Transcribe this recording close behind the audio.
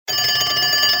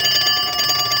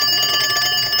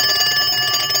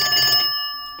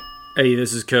Hey,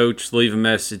 this is Coach. Leave a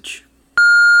message.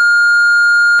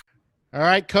 All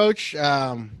right, Coach.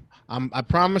 I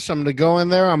promise I'm going to go in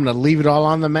there. I'm going to leave it all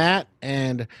on the mat,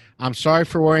 and I'm sorry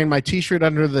for wearing my T-shirt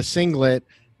under the singlet.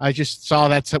 I just saw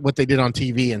that's what they did on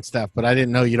TV and stuff, but I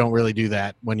didn't know you don't really do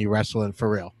that when you wrestle it for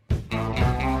real.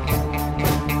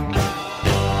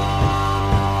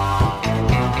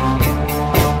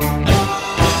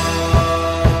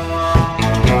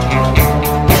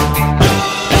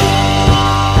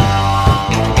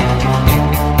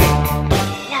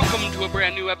 Welcome to a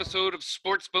brand new episode of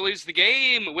Sports Bullies the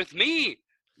Game with me,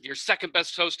 your second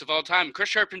best host of all time, Chris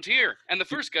Charpentier, and the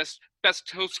first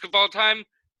best host of all time,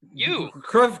 you.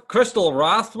 Crystal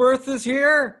Rothworth is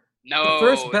here? No, The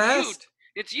first best?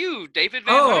 It's you, David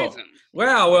Van Huysen.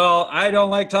 Wow. Well, I don't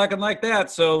like talking like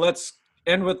that, so let's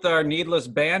end with our needless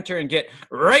banter and get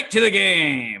right to the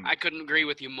game. I couldn't agree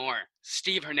with you more.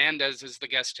 Steve Hernandez is the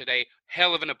guest today.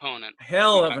 Hell of an opponent.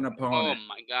 Hell of an Oh opponent.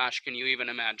 my gosh, can you even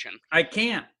imagine? I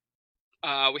can't.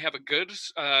 We have a good,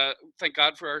 thank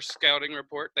God for our scouting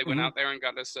report. They went Mhm. out there and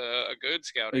got us a good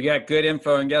scouting. We got good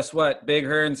info, and guess what? Big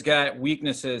Hearn's got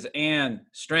weaknesses and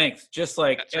strengths, just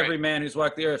like That's right. every man who's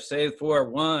walked the earth, save for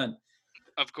one.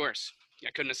 Of course. I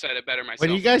couldn't have said it better myself.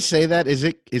 When you guys say that, is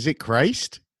it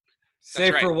Christ?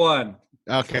 Save right. for one.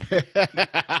 Okay.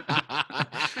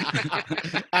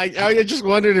 I just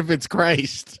wondered if it's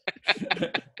Christ.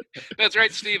 That's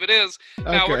right, Steve, it is.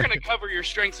 Now, we're Okay. going to cover your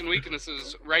strengths and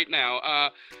weaknesses right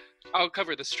now. I'll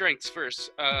cover the strengths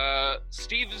first.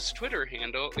 Steve's Twitter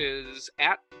handle is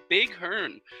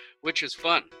 @BigHearn, which is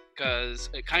fun because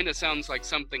it kind of sounds like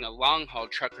something a long-haul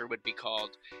trucker would be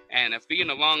called. And if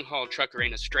being a long-haul trucker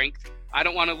ain't a strength, I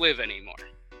don't want to live anymore.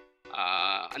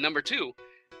 Number two,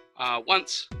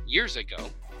 once, years ago,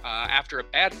 after a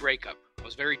bad breakup, I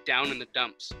was very down in the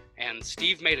dumps, and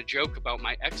Steve made a joke about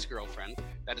my ex-girlfriend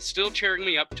that is still cheering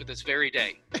me up to this very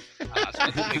day. So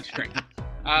that's a big strength.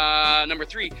 Number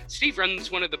three, Steve runs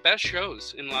one of the best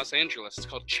shows in Los Angeles. It's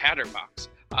called Chatterbox,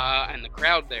 and the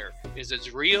crowd there is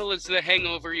as real as the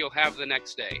hangover you'll have the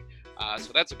next day.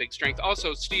 So that's a big strength.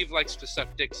 Also, Steve likes to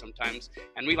suck dick sometimes,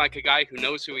 and we like a guy who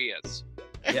knows who he is.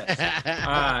 Yes.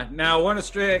 Now, one of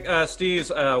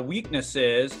Steve's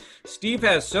weaknesses, Steve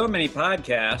has so many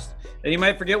podcasts that he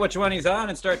might forget which one he's on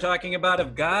and start talking about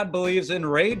if God believes in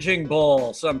Raging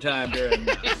Bull sometime during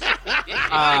this.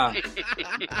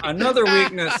 Another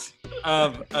weakness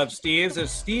of Steve's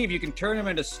is Steve, you can turn him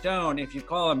into stone if you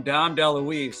call him Dom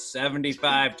DeLuise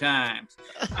 75 times.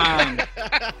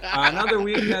 Another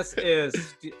weakness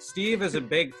is Steve is a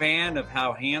big fan of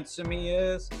how handsome he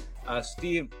is.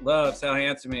 Steve loves how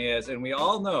handsome he is, and we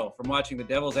all know from watching The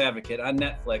Devil's Advocate on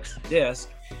Netflix disc,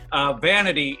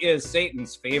 vanity is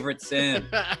Satan's favorite sin.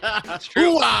 That's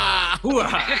true. Hoo-ah!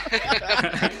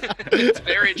 It's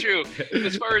very true.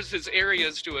 As far as his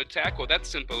areas to attack, well, that's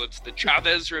simple. It's the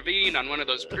Chavez Ravine on one of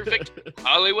those perfect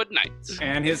Hollywood nights.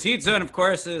 And his heat zone, of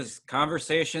course, is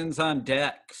conversations on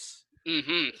decks.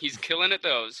 He's killing at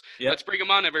those. Yep. Let's bring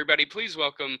him on, everybody. Please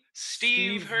welcome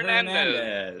Steve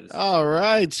Hernandez. All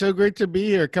right, so great to be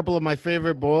here. A couple of my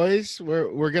favorite boys.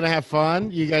 We're gonna have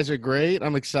fun. You guys are great.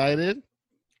 I'm excited.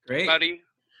 Great. Buddy,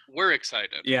 we're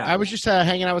excited. Yeah. I was just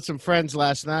hanging out with some friends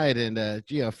last night, and a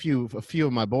few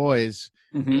of my boys,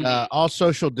 Mhm. all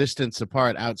social distance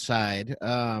apart outside.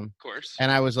 Of course.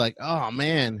 And I was like, oh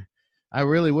man, I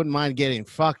really wouldn't mind getting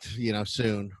fucked,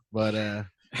 soon. But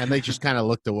and they just kind of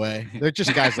looked away. They're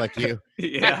just guys like you.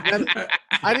 Yeah.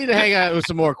 I need to hang out with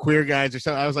some more queer guys or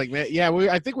something. I was like, man, yeah,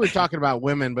 I think we were talking about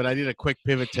women, but I did a quick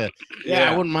pivot to,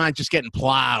 I wouldn't mind just getting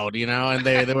plowed, And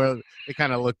they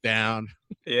kind of looked down.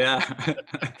 Yeah.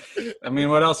 I mean,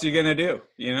 what else are you gonna do?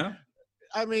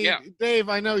 I mean, Yeah. Dave,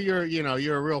 I know you're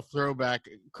a real throwback.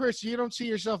 Chris, you don't see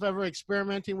yourself ever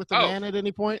experimenting with a Oh. man at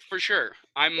any point? For sure.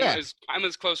 I'm Yeah. as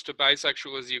close to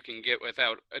bisexual as you can get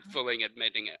without fully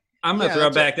admitting it. I'm gonna Yeah, throw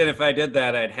that's back that if I did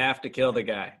that, I'd have to kill the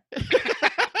guy.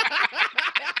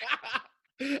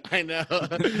 I know.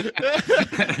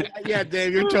 Yeah,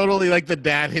 Dave, you're totally like the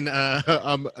dad in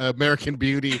American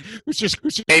Beauty, who's just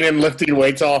And lifting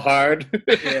weights all hard.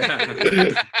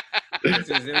 Yeah.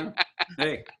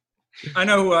 Hey, I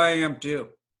know who I am too.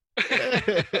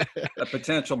 A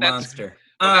potential monster.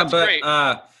 That's but great.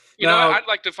 now- I'd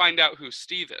like to find out who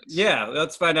Steve is. yeah,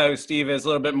 let's find out who Steve is a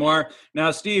little bit more. Now,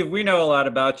 Steve, we know a lot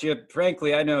about you.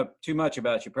 Frankly, I know too much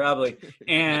about you probably.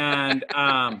 And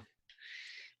our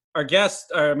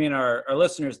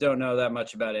listeners don't know that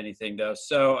much about anything though.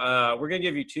 So we're gonna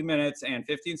give you 2 minutes and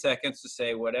 15 seconds to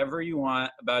say whatever you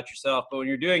want about yourself. But when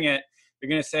you're doing it, you're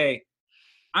gonna say,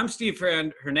 I'm Steve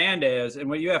Hernandez, and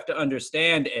what you have to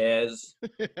understand is,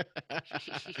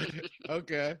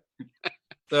 Okay.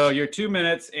 So your 2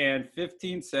 minutes and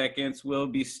 15 seconds will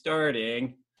be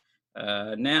starting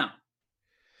now.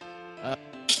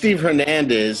 Steve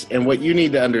Hernandez, and what you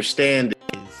need to understand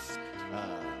is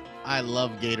I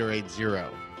love Gatorade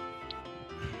Zero.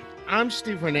 I'm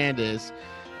Steve Hernandez,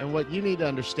 and what you need to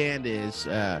understand is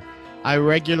I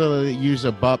regularly use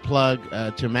a butt plug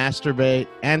to masturbate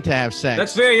and to have sex.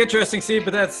 That's very interesting, Steve,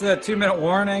 but that's the 2-minute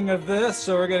warning of this.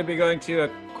 So we're going to be going to a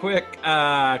quick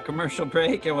commercial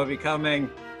break, and we'll be coming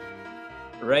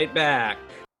right back.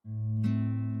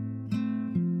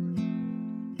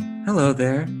 Hello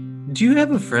there. Do you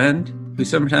have a friend who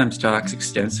sometimes talks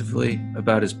extensively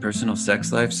about his personal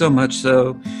sex life, so much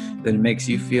so that it makes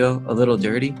you feel a little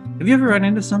dirty? Have you ever run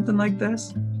into something like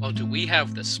this? Well, do we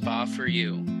have the spa for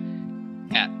you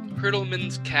at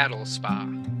Hurtleman's Cattle Spa?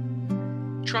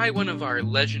 Try one of our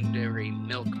legendary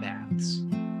milk baths,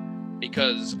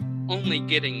 because only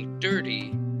getting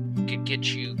dirty could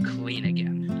get you clean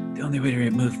again. The only way to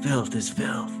remove filth is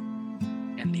filth.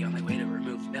 And the only way to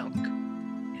remove milk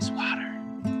is water.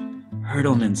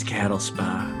 Hurtleman's Cattle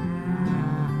Spa.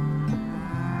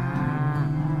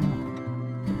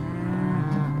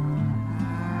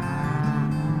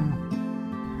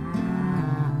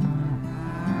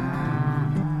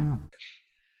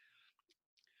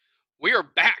 We are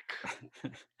back.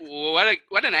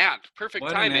 What an ad. Perfect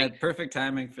timing. Perfect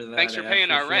timing for that. Thanks for paying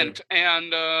our rent.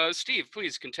 And Steve,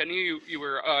 please continue. You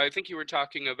were I think you were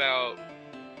talking about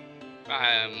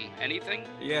anything?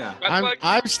 Yeah.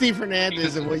 I'm Steve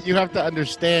Hernandez, and what you have to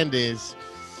understand is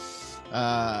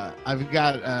I've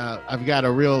got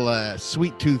a real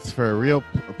sweet tooth for real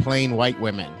plain white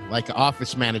women, like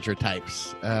office manager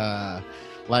types.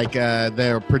 Like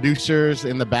there are producers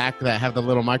in the back that have the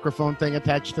little microphone thing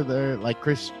attached to their, like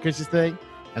Chris's thing,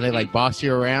 and they like boss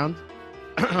you around.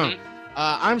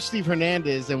 I'm Steve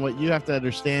Hernandez, and what you have to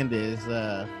understand is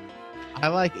I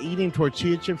like eating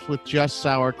tortilla chips with just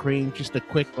sour cream, just a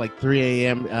quick like 3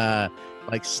 a.m.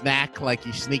 Like snack, like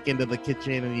you sneak into the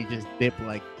kitchen and you just dip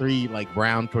like 3 like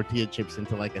brown tortilla chips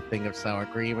into like a thing of sour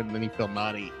cream, and then you feel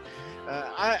naughty.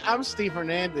 I'm Steve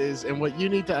Hernandez, and what you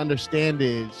need to understand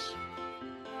is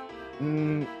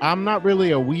I'm not really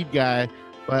a weed guy,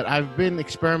 but I've been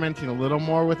experimenting a little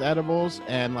more with edibles,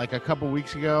 and like a couple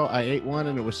weeks ago I ate one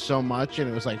and it was so much, and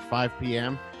it was like 5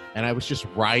 p.m. and I was just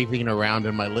writhing around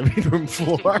in my living room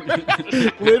floor,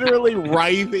 literally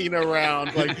writhing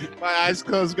around, like my eyes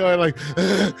closed, going like,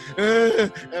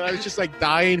 and I was just like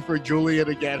dying for Julia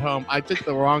to get home. I took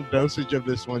the wrong dosage of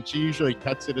this one. She usually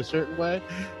cuts it a certain way,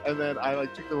 and then I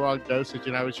like took the wrong dosage,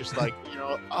 and I was just like,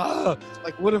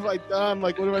 like what have I done?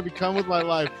 Like what have I become with my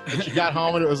life? And she got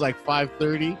home and it was like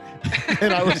 5:30,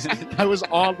 and I was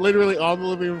literally on the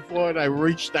living room floor, and I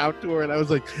reached out to her and I was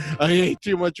like, I ate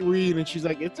too much weed, and she's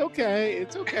like, it's okay.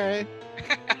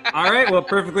 All right, well,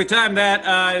 perfectly timed.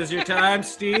 That is your time,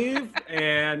 Steve.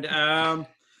 And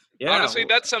yeah, honestly,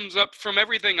 that sums up, from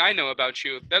everything I know about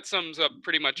you, that sums up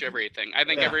pretty much everything. I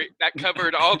think that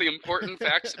covered all the important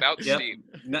facts about Steve.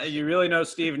 Now, you really know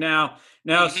Steve now.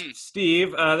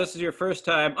 Steve, this is your first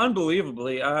time,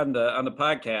 unbelievably, on the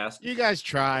podcast. You guys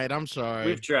tried. I'm sorry.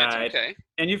 We've tried. It's okay.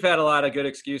 And you've had a lot of good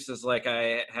excuses, like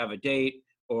I have a date,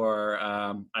 or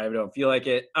I don't feel like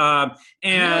it.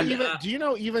 Do you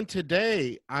know even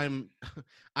today I'm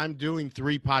doing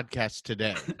 3 podcasts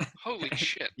today. Holy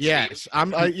shit! Yes,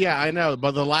 I'm. I know,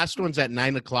 but the last one's at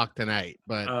 9:00 tonight.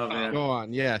 But go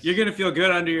on. Yes, you're gonna feel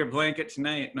good under your blanket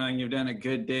tonight, knowing you've done a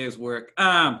good day's work.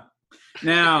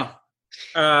 Now,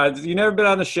 you've never been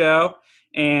on the show,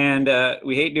 and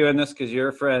we hate doing this because you're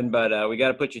a friend, but we got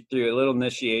to put you through a little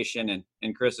initiation,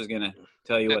 and Chris is gonna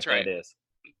tell you what that is.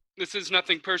 This is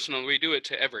nothing personal. We do it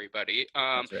to everybody.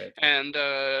 That's right. And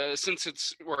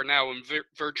since we're now in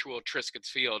virtual Triscuits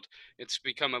Field, it's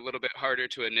become a little bit harder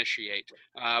to initiate.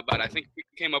 But I think we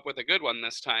came up with a good one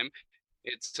this time.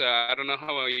 It's I don't know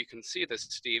how well you can see this,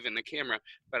 Steve, in the camera,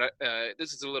 but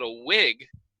this is a little wig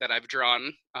that I've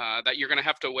drawn that you're going to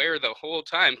have to wear the whole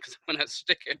time, because I'm going to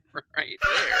stick it right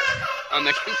there on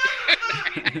the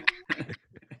computer.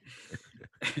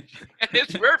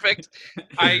 It's perfect.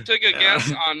 I took a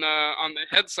guess on the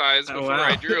head size before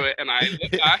I drew it, and I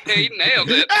nailed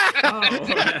it.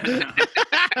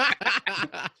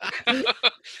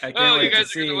 You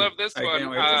guys are gonna love this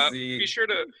one. Be sure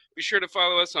to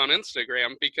follow us on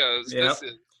Instagram, because this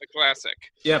is a classic.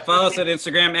 Yeah, follow us at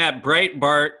Instagram at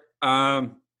Breitbart.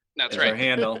 That's right. Our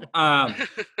handle.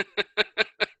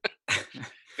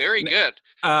 Very good.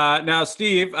 Now,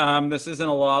 Steve, this isn't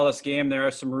a lawless game. There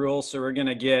are some rules, so we're going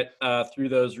to get through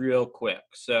those real quick.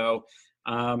 So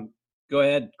go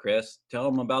ahead, Chris. Tell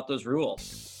them about those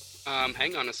rules.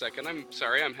 Hang on a second. I'm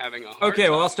sorry. I'm having a hard Okay,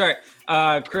 well, time.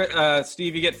 I'll start.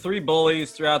 Steve, you get 3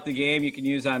 bullies throughout the game you can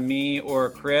use on me or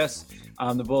Chris.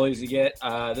 The bullies you get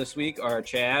this week are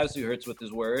Chaz, who hurts with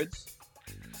his words.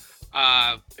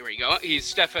 There we go. He's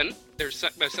Stefan. The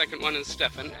second one is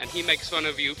Stefan, and he makes fun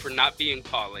of you for not being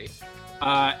Polly.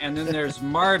 And then there's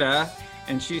Marta,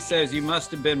 and she says you must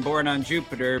have been born on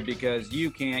Jupiter because you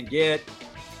can't get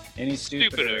any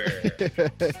stupider.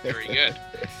 Very good.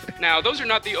 Now, those are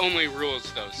not the only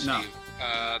rules, though, Steve.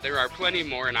 No. There are plenty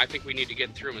more, and I think we need to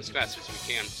get through them as fast as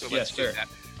we can. So let's Yes, do sir.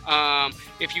 that.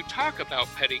 If you talk about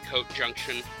Petticoat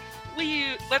Junction,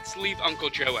 let's leave Uncle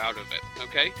Joe out of it,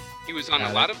 okay? He was on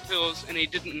a lot of pills, and he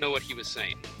didn't know what he was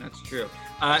saying. That's true.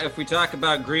 If we talk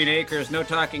about Green Acres, no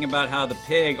talking about how the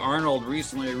pig, Arnold,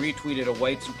 recently retweeted a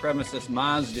white supremacist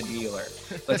Mazda dealer.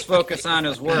 Let's focus on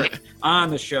his work on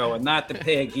the show and not the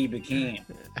pig he became.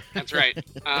 That's right.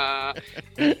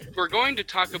 We're going to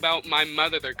talk about my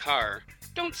mother, their car.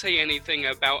 Don't say anything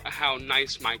about how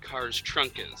nice my car's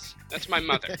trunk is. That's my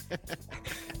mother.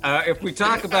 If we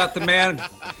talk about the man,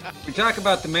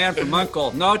 from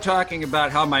Uncle, no talking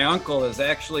about how my uncle is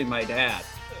actually my dad.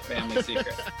 Family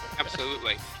secret.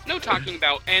 Absolutely. No talking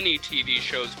about any TV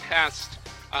shows past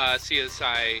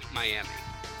CSI Miami.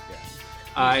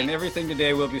 And everything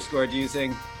today will be scored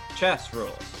using chess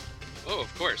rules. Oh,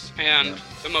 of course. And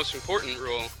the most important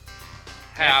rule,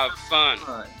 have fun.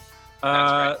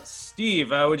 That's right.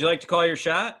 Steve, would you like to call your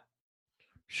shot?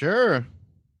 Sure.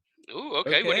 Ooh,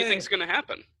 okay. What do you think's going to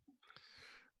happen?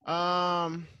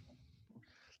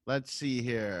 Let's see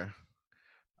here.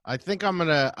 I think I'm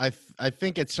gonna. I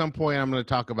think at some point I'm gonna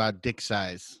talk about dick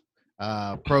size,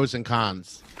 pros and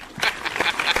cons.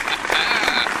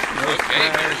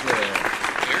 Okay.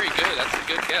 Very good. That's a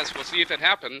good guess. We'll see if it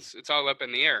happens. It's all up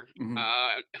in the air.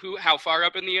 Mm-hmm. How far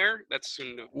up in the air? That's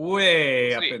soon to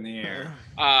Way up see. in the air.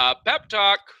 Pep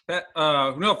talk.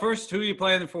 No, first, who are you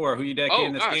playing for? Who are you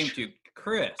dedicating this game to?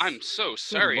 Chris. I'm so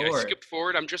sorry. I Lord. skipped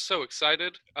forward. I'm just so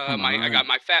excited. Come I on. got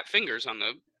my fat fingers on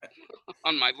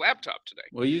my laptop today.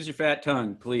 Well, use your fat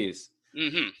tongue, please.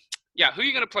 Mm-hmm. Yeah, who are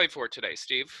you going to play for today,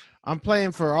 Steve? I'm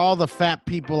playing for all the fat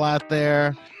people out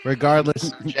there,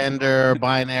 regardless of gender or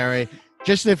binary.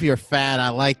 Just if you're fat, I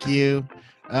like you.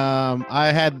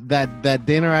 I had that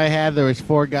dinner I had. There was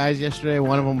 4 guys yesterday.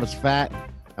 One of them was fat,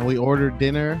 and we ordered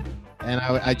dinner. And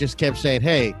I just kept saying,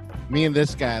 "Hey, me and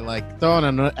this guy, like, throwing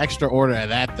an extra order of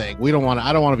that thing. I don't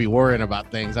want to be worrying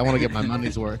about things. I want to get my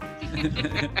money's worth."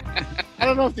 I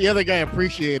don't know if the other guy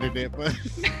appreciated it, but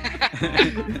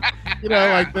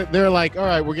like they're like, "All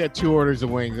right, we'll get 2 orders of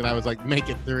wings," and I was like, "Make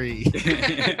it 3."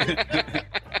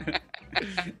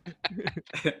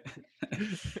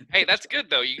 Hey, that's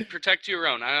good though. You protect your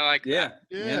own. I like that.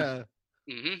 Yeah.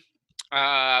 Mm-hmm.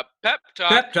 Pep talk.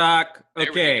 Pep talk. There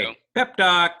we Okay. go. Pep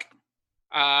talk.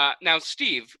 Now,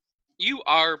 Steve, you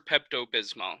are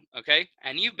Pepto-Bismol, okay?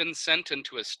 And you've been sent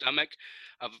into a stomach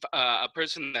of a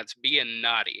person that's being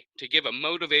naughty to give a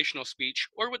motivational speech,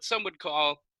 or what some would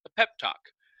call a pep talk.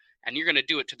 And you're going to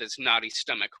do it to this naughty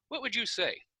stomach. What would you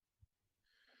say?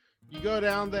 You go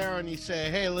down there and you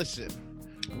say, "Hey, listen,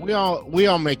 we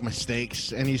all make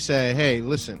mistakes." And you say, "Hey,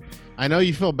 listen, I know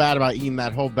you feel bad about eating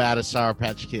that whole bag of Sour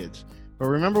Patch Kids, but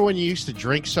remember when you used to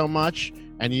drink so much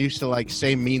and you used to like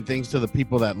say mean things to the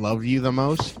people that love you the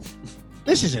most?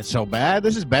 This isn't so bad.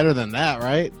 This is better than that,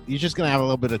 right? You're just gonna have a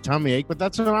little bit of tummy ache, but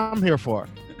that's what I'm here for.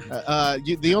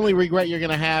 The only regret you're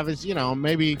gonna have is,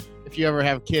 maybe if you ever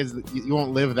have kids, you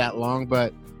won't live that long,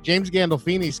 but James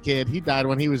Gandolfini's kid, he died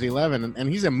when he was 11, and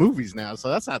he's in movies now, so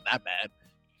that's not that bad."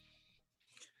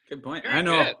 Good point. Very I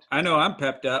know. good. I know. I'm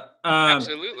pepped up.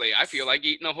 Absolutely. I feel like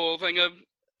eating a whole thing of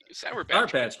Sour Sour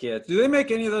Patch. Patch Kids. Do they make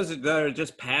any of those that are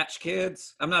just Patch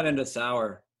Kids? I'm not into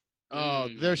sour. Oh,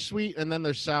 they're sweet and then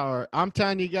they're sour. I'm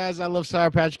telling you guys, I love Sour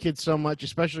Patch Kids so much,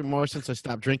 especially more since I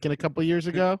stopped drinking a couple years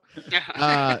ago.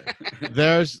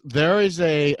 There is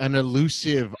an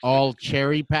elusive all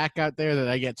cherry pack out there that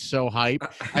I get so hyped.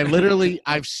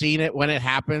 I've seen it when it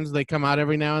happens. They come out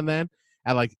every now and then.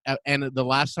 And the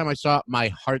last time I saw it, my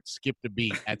heart skipped a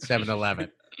beat at 7-Eleven.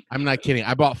 I'm not kidding.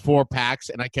 I bought 4 packs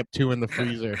and I kept 2 in the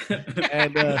freezer.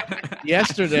 And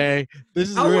yesterday, this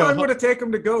is How real. long would it take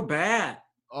them to go bad?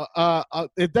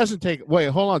 It doesn't take. Wait,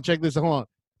 hold on. Check this. Hold on.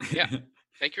 Yeah.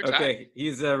 Take your time. Okay,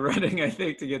 he's running, I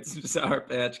think, to get some Sour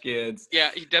Patch Kids.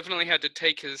 Yeah, he definitely had to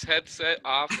take his headset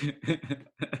off.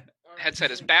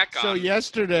 Headset is back on. So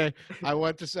yesterday, I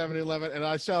went to 7-Eleven and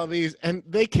I saw these, and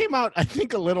they came out, I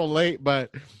think, a little late,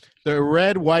 but they're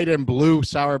red, white, and blue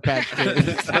Sour Patch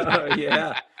Kids.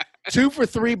 Yeah. 2 for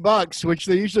 $3, which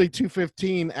they're usually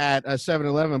 $2.15 at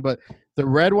 7-Eleven, but The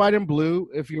red, white, and blue.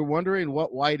 If you're wondering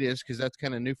what white is, because that's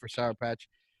kind of new for Sour Patch,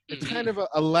 it's kind of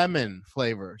a lemon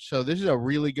flavor. So this is a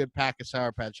really good pack of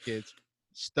Sour Patch Kids.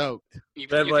 Stoked.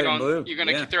 Red, white, and blue. You're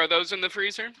gonna throw those in the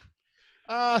freezer?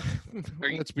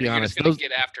 Let's be honest. Just gonna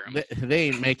get after them. They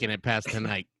ain't making it past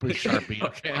tonight. Sharpie.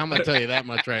 Okay, I'm gonna tell you that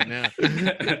much right now.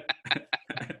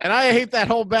 And I ate that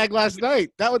whole bag last night.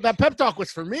 That pep talk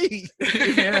was for me.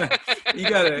 Yeah, you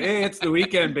gotta. Hey, it's the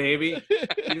weekend, baby.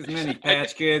 Eat as many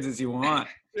Patch Kids as you want.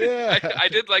 Yeah. I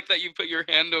did like that you put your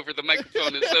hand over the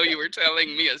microphone as though you were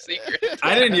telling me a secret.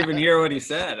 I didn't even hear what he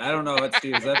said. I don't know what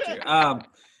Steve's up to.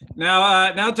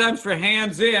 Now time's for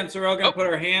hands in. So we're all gonna put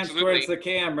our hands towards the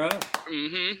camera.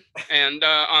 Mm-hmm. And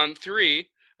on 3,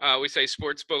 we say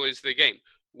sports bullies the game.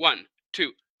 1,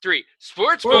 2, 3.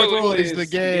 Sports bullies the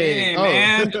game. Oh.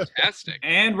 And, fantastic.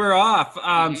 And we're off.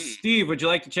 Steve, would you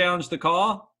like to challenge the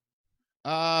call?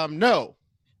 No.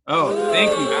 Oh, thank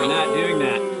you for not doing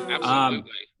that.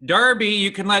 Absolutely. Darby,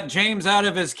 you can let James out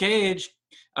of his cage.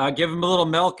 Give him a little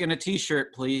milk and a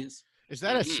T-shirt, please. Is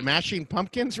that a Smashing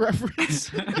Pumpkins reference?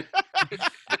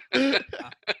 I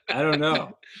don't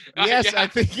know. Yes, Yeah. I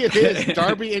think it is.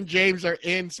 Darby and James are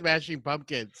in Smashing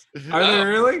Pumpkins. Are they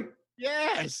really?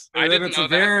 Yes. I didn't It's know a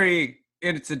that. very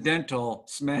incidental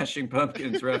Smashing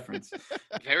Pumpkins reference.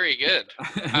 Very good.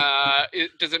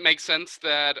 Does it make sense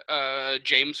that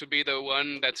James would be the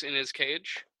one that's in his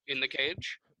cage? In the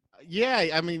cage? Yeah,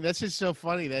 I mean, this is so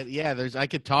funny that, I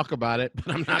could talk about it,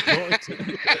 but I'm not going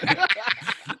to.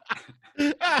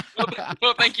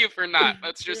 Well, thank you for not.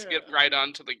 Let's just get right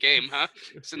on to the game, huh?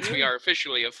 Since we are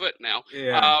officially afoot now.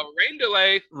 Yeah. Rain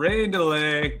delay. Rain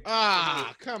delay.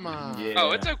 Ah, come on. Yeah. Oh,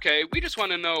 it's okay. We just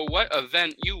want to know what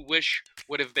event you wish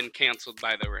would have been canceled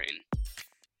by the rain.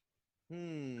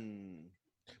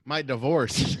 My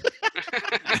divorce.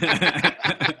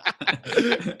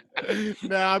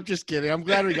 No, I'm just kidding. I'm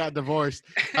glad we got divorced.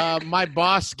 My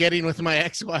boss getting with my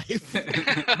ex-wife.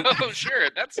 Oh, sure.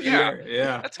 That's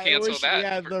Yeah. Let's cancel that.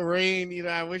 Yeah, the rain.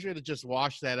 I wish we'd have just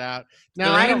washed that out. The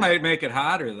Now, rain might make it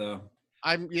hotter, though.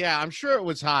 I'm sure it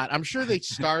was hot. I'm sure they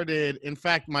started. In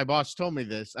fact, my boss told me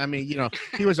this. I mean,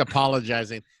 he was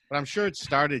apologizing, but I'm sure it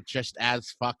started just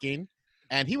as fucking.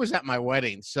 And he was at my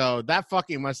wedding, so that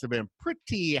fucking must have been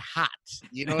pretty hot.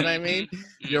 You know what I mean?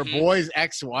 Your boy's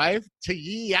ex-wife?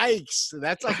 Yikes.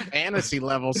 That's a fantasy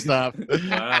level stuff.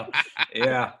 Wow.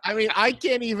 Yeah. I mean, I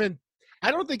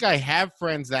don't think I have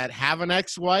friends that have an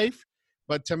ex-wife,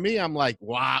 but to me, I'm like,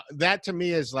 wow. That to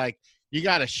me is like, you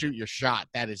got to shoot your shot.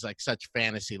 That is like such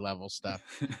fantasy level stuff.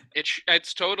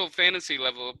 It's total fantasy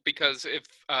level because if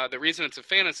the reason it's a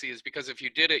fantasy is because if you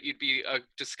did it, you'd be a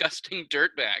disgusting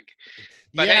dirtbag.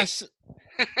 But yes.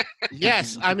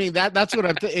 Yes. I mean, that's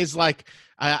what is like.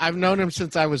 I've known him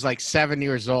since I was like 7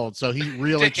 years old. So he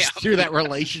really just threw that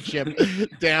relationship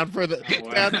down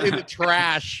down in the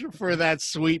trash for that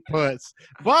sweet puss.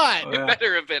 But it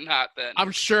better have been hot then.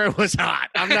 I'm sure it was hot.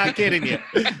 I'm not kidding you.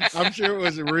 I'm sure it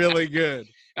was really good.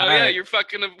 Oh, yeah, you're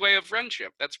fucking away a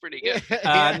friendship. That's pretty good.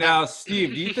 Now,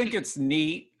 Steve, do you think it's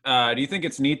neat? Do you think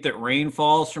it's neat that rain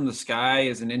falls from the sky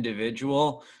as an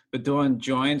individual, but then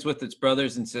joins with its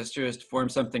brothers and sisters to form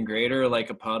something greater,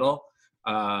 like a puddle?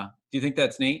 Do you think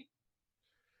that's neat?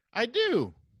 I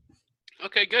do.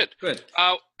 Okay, good. Good.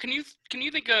 Can you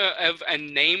think of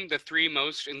and name the 3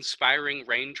 most inspiring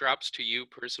raindrops to you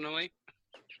personally?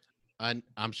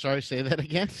 I'm sorry, say that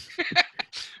again.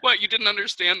 What, you didn't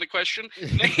understand the question?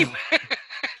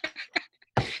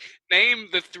 Name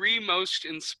the 3 most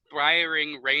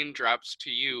inspiring raindrops to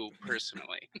you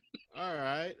personally. All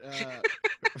right.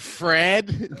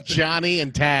 Fred, Johnny,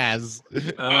 and Taz.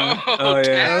 Yeah.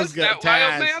 Taz, that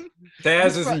wild man?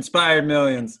 Taz has inspired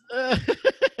millions.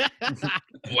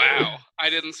 Wow. I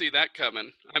didn't see that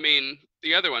coming. I mean,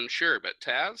 the other one, sure, but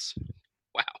Taz?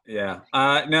 Wow. Yeah.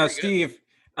 Now, Steve,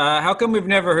 how come we've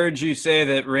never heard you say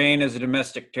that Rain is a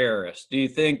domestic terrorist? Do you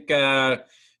think,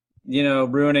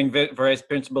 ruining Vice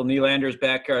Principal Nylander's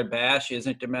backyard bash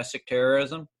isn't domestic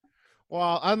terrorism?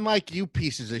 Well, unlike you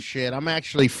pieces of shit, I'm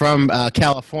actually from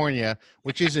California,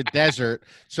 which is a desert.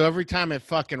 So every time it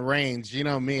fucking rains, you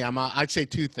know me, I'd say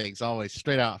 2 things always,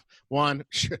 straight off. 1,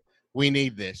 we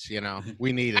need this,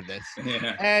 we needed this.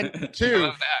 Yeah. And 2, I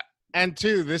love that. and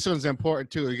 2, this one's important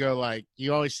too. You go like,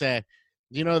 you always say,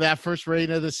 that first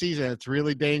rain of the season, it's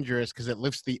really dangerous because it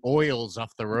lifts the oils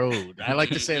off the road. I like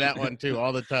to say that one too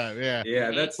all the time. Yeah.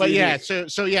 Yeah, that's. But yeah,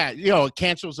 so yeah, it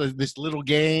cancels this little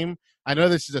game. I know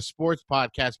this is a sports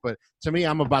podcast, but to me,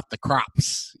 I'm about the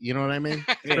crops. You know what I mean?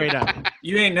 Straight up.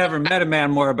 You ain't never met a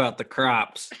man more about the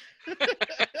crops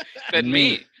than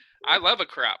me. I love a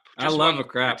crop. I love a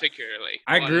crop. Particularly.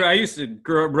 I used to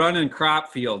run in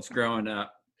crop fields growing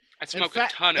up. I smoke a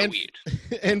ton of weed.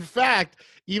 In fact,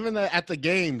 even at the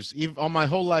games, even all my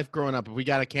whole life growing up, if we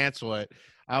got to cancel it,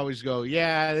 I always go,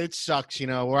 yeah, it sucks.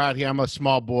 We're out here. I'm a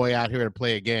small boy out here to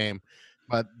play a game,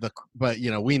 but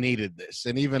we needed this.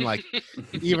 And even like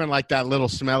that little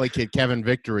smelly kid, Kevin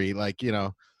Victory,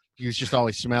 he was just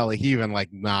always smelly. He even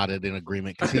nodded in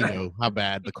agreement because he knew how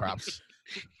bad the crops.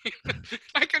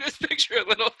 I can just picture a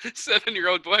little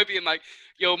 7-year-old boy being like,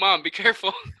 "Yo, mom, be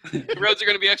careful. The roads are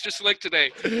going to be extra slick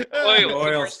today. Oil,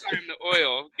 the first time the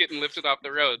oil getting lifted off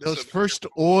the road. Those first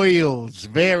oils,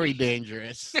 very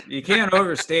dangerous. You can't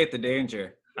overstate the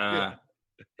danger.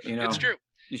 It's true.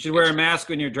 You should wear a mask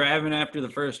when you're driving after the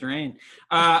first rain.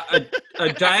 A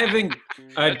diving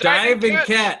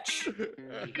catch.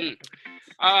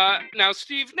 Now,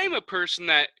 Steve, name a person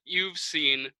that you've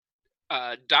seen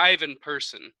dive in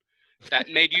person that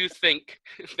made you think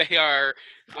they are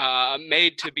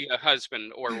made to be a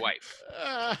husband or wife.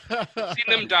 You've seen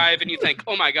them dive and you think,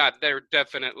 oh my God, they're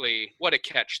definitely, what a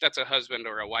catch. That's a husband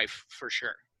or a wife for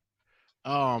sure.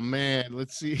 Oh man,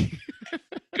 let's see.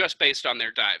 Just based on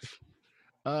their dive.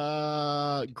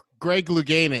 Greg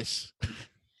Louganis.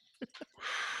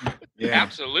 Yeah,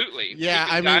 absolutely. Yeah,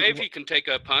 he can dive. He can take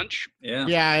a punch. Yeah,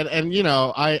 yeah, and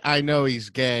I know he's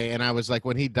gay, and I was like,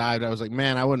 when he dived, I was like,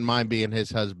 man, I wouldn't mind being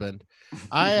his husband.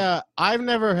 I've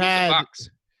never had.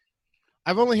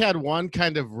 I've only had one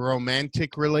kind of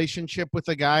romantic relationship with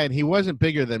a guy, and he wasn't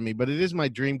bigger than me, but it is my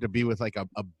dream to be with like a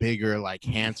bigger, like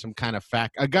handsome kind of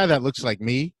a guy that looks like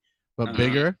me, but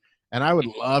bigger. And I would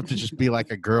love to just be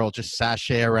like a girl, just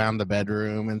sashay around the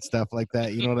bedroom and stuff like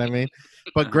that. You know what I mean?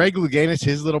 But Greg Louganis,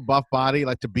 his little buff body,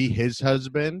 like to be his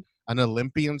husband, an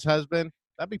Olympian's husband,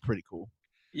 that'd be pretty cool.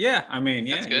 Yeah, I mean,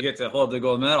 yeah, you get to hold the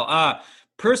gold medal.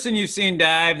 Person you've seen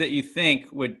dive that you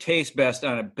think would taste best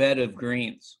on a bed of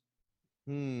greens.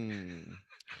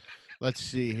 Let's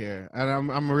see here.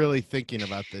 And I'm really thinking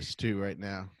about this too right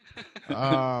now.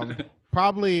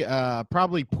 Probably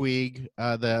Puig,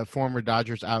 the former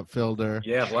Dodgers outfielder.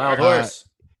 Yeah, Wild Horse.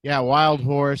 Yeah, Wild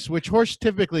Horse, which horse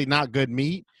typically not good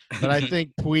meat, but I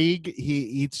think Puig, he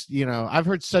eats, I've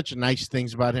heard such nice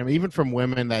things about him, even from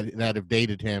women that have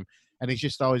dated him, and he's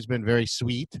just always been very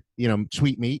sweet,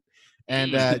 sweet meat.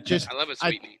 And just I love a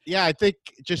sweet meat. Yeah, I think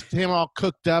just him all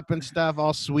cooked up and stuff,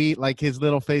 all sweet, like his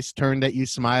little face turned at you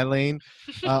smiling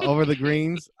over the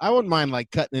greens. I wouldn't mind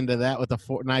like cutting into that with a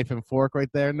knife and fork right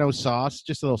there. No sauce,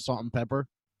 just a little salt and pepper.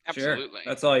 Absolutely. Sure.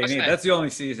 That's all you need. That's the only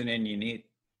seasoning you need.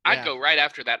 I'd go right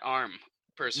after that arm,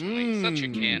 personally. Such a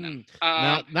cannon.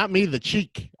 Not me, the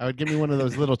cheek. I would give me one of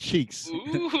those little cheeks.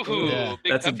 Ooh, yeah.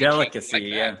 That's a delicacy, like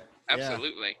yeah.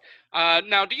 Absolutely.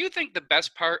 Now, do you think the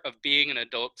best part of being an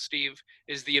adult, Steve,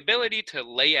 is the ability to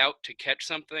lay out to catch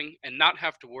something and not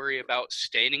have to worry about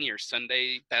staining your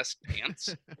Sunday best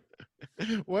pants?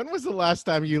 When was the last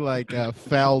time you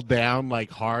fell down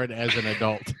hard as an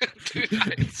adult? Dude,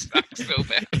 it sucks so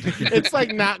bad. It's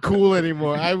not cool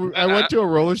anymore. I went to a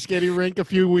roller skating rink a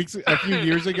few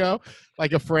years ago.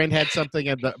 Like a friend had something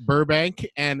at the Burbank,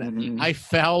 and I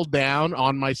fell down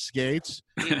on my skates.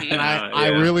 And I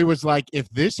really was like, if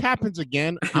this happens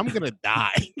again, I'm gonna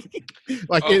die.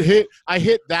 I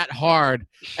hit that hard,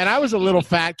 and I was a little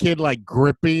fat kid,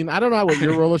 gripping. I don't know what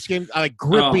your roller skating,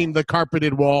 gripping the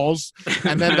carpeted walls,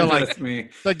 and then the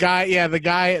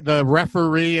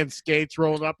referee and skates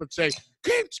rolled up and say,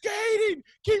 keep skating,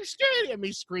 and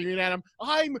me screaming at him,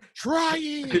 I'm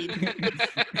trying.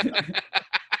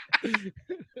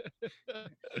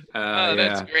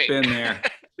 That's great. Been there.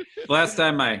 Last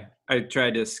time I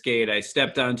tried to skate, I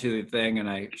stepped onto the thing and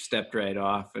I stepped right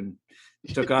off and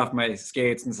took off my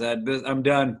skates and said, I'm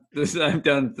done. I'm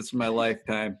done. This is my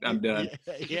lifetime. I'm done.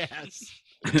 Yes.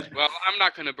 Well, I'm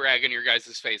not going to brag in your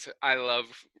guys' face. I love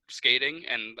skating,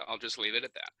 and I'll just leave it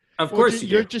at that. Of course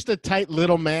you're just a tight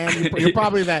little man. You're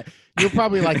probably like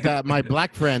that. My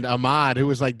black friend Ahmad, who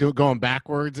was going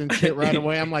backwards and shit right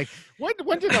away. I'm like, when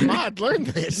did Ahmad learn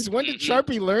this? When did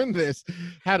Sharpie learn this?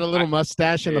 Had a little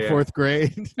mustache in the 4th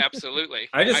grade. Absolutely.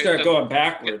 I just started going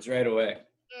backwards right away.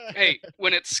 Hey,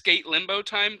 when it's skate limbo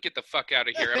time, get the fuck out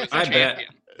of here. I was a champion.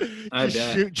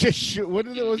 Just shoot. What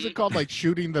was it called? Like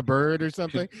shooting the bird or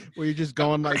something? Where you're just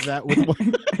going like that with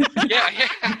one. Yeah.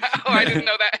 Oh, I didn't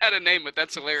know that had a name, but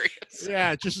that's hilarious.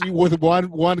 Yeah, just with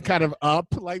one kind of up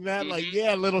like that.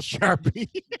 Little Sharpie.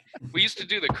 We used to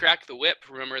do the crack the whip.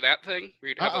 Remember that thing? Where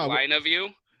you'd have a line of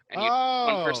you. And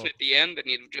one person at the end, and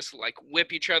you'd just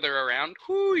whip each other around.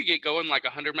 Whoo, you get going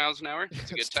 100 miles an hour.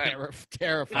 It's a good time.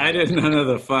 Terrifying. I did none of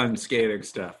the fun skating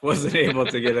stuff. Wasn't able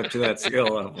to get up to that skill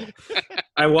level.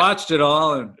 I watched it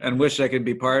all and wish I could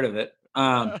be part of it.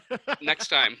 Next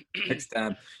time.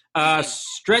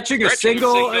 Stretching a Stretching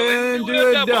single into into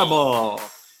a a double.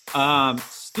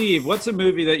 Steve, what's a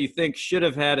movie that you think should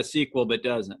have had a sequel but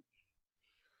doesn't?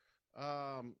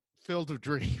 Field of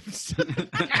Dreams.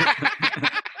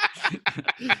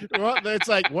 Well, it's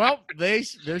like, well, they're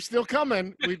still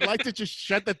coming. We'd like to just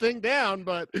shut the thing down,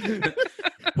 but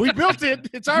we built it.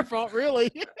 It's our fault,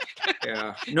 really.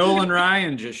 Yeah. Nolan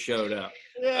Ryan just showed up.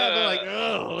 Yeah, they're like,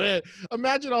 oh, man.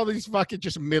 Imagine all these fucking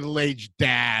just middle-aged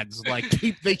dads. Like,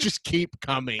 they just keep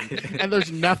coming, and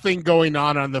there's nothing going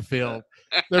on the field.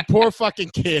 They're poor fucking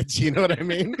kids. You know what I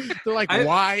mean? They're like,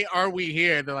 why are we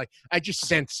here? They're like, I just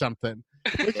sensed something.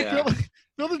 Like, Yeah.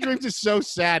 Field of Dreams is so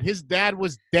sad. His dad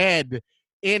was dead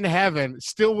in heaven.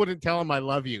 Still wouldn't tell him I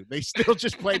love you. They still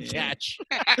just played catch.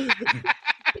 Can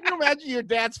you imagine your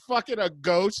dad's fucking a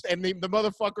ghost and the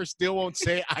motherfucker still won't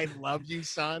say I love you,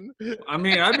 son? I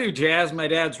mean, I'd be jazzed. My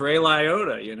dad's Ray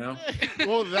Liotta, you know?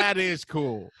 Well, that is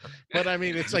cool. But I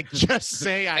mean, it's like, just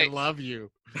say I love you.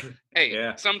 Hey,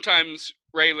 Yeah. sometimes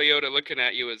Ray Liotta looking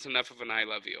at you is enough of an I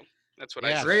love you. That's what I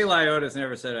Yeah. say. Ray Liotta's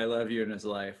never said I love you in his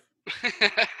life.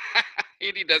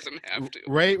 And he doesn't have to.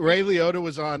 Ray Liotta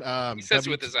was on He says it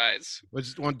with his eyes.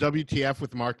 was on WTF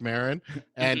with Mark Maron,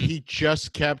 and he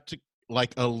just kept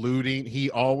like alluding.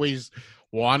 He always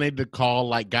wanted to call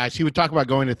like guys. He would talk about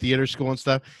going to theater school and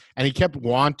stuff, and he kept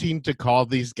wanting to call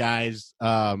these guys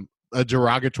a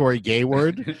derogatory gay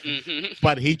word, Mhm.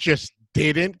 but he just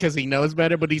didn't because he knows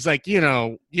better. But he's like, you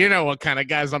know what kind of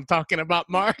guys I'm talking about,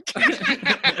 Mark.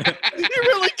 He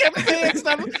really kept saying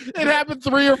stuff. It happened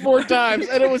 3 or 4 times,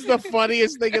 and it was the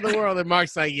funniest thing in the world. And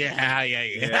Mark's like, yeah.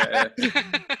 Yeah.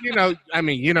 I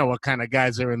mean, you know what kind of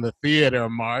guys are in the theater,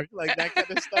 Mark. Like, that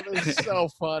kind of stuff is so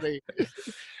funny.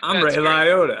 I'm That's Ray great.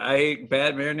 Liotta. I ate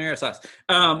bad marinara sauce.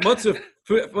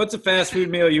 What's a fast food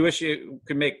meal you wish you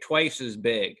could make twice as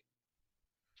big?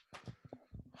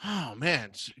 Oh,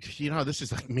 man. This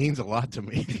is like means a lot to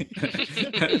me.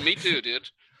 Me too, dude.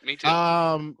 Me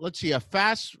too. Let's see. A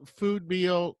fast food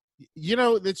meal.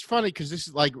 It's funny because this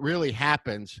is like really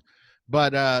happens,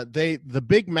 but the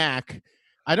Big Mac.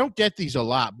 I don't get these a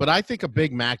lot, but I think a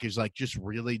Big Mac is like just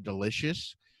really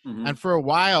delicious. Mhm. And for a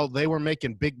while, they were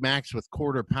making Big Macs with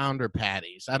quarter pounder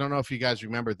patties. I don't know if you guys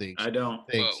remember these I don't.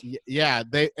 things. Whoa. Yeah,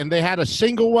 they had a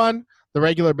single one, the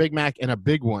regular Big Mac, and a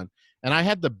big one. And I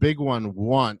had the big one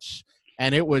once,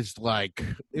 and it was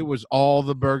all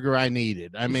the burger I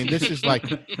needed. I mean, this is like,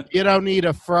 you don't need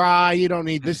a fry. You don't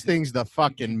need, this thing's the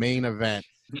fucking main event.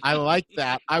 I like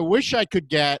that. I wish I could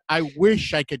get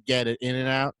it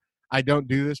In-N-Out. I don't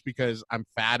do this because I'm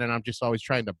fat and I'm just always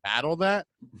trying to battle that.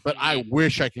 But I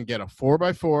wish I can get a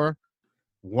 4x4,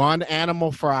 one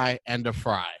animal fry, and a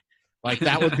fry. Like,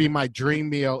 that would be my dream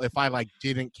meal if I like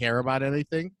didn't care about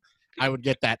anything. I would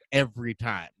get that every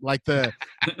time. Like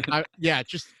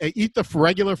just eat the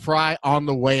regular fry on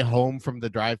the way home from the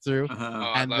drive-thru. Oh,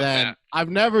 Uh-huh. I And love then that. I've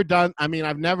never done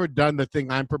the thing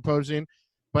I'm proposing,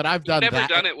 but I've done Never that.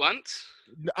 done it once?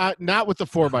 Not with the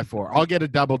 4x4. I'll get a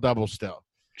double still.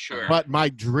 Sure. But my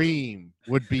dream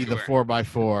would be the Sure.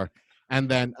 4x4. And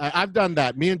then I've done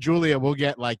that. Me and Julia will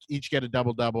get each get a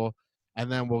double,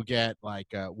 and then we'll get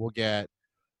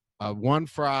one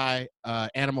fry,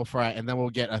 animal fry, and then we'll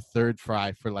get a third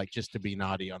fry for just to be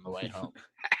naughty on the way home.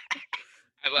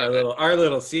 I love it. Our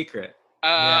little secret.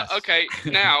 Yes. Okay,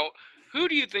 now, who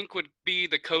do you think would be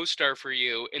the co-star for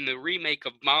you in the remake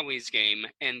of Molly's Game?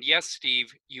 And yes,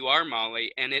 Steve, you are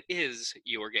Molly, and it is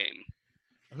your game.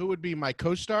 Who would be my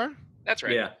co-star? That's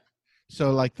right. Yeah.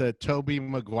 So like the Tobey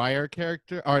Maguire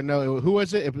character, or no? Who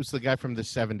was it? It was the guy from the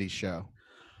 '70s show.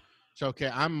 So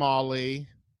okay, I'm Molly.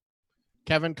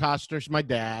 Kevin Costner's my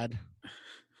dad.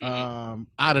 Out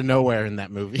of nowhere in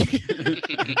that movie.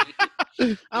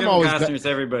 Kevin Costner's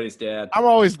everybody's dad. I'm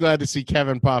always glad to see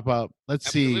Kevin pop up. Let's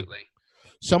see. Absolutely.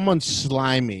 Someone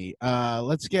slimy.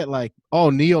 Let's get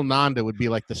Neil Nanda would be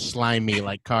like the slimy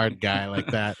card guy like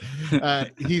that.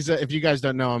 If you guys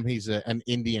don't know him, he's an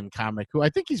Indian comic who I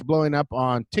think he's blowing up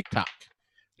on TikTok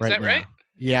Is that now. right?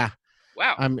 Yeah.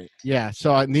 Wow.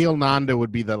 So Neil Nanda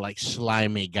would be the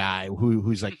slimy guy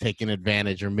who's taking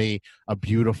advantage, or me, a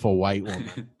beautiful white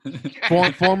woman,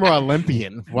 former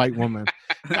Olympian white woman.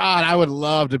 God, I would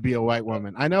love to be a white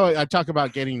woman. I know I talk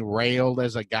about getting railed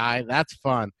as a guy. That's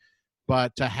fun.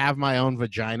 But to have my own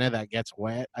vagina that gets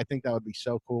wet, I think that would be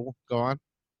so cool. Go on.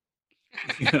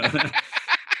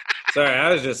 Sorry,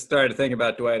 I was just starting to think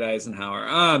about Dwight Eisenhower.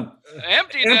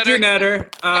 Empty Empty netter.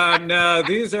 netter. No,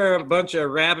 these are a bunch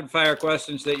of rapid fire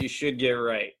questions that you should get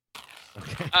right.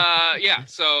 Okay. Yeah,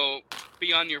 so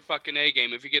be on your fucking A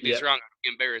game. If you get these Yep. wrong, it'll be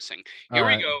embarrassing. All Here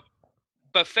right. we go.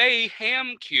 Buffet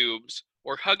ham cubes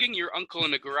or hugging your uncle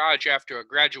in a garage after a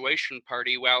graduation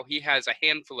party while he has a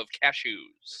handful of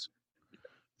cashews?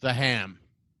 The ham.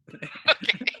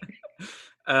 Okay.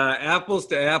 Apples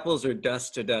to apples or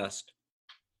dust to dust?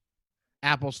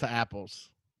 Apples to apples.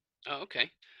 Oh,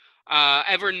 okay.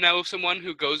 Ever know someone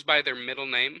who goes by their middle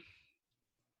name?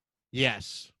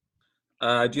 Yes.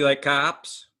 Do you like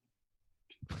cops?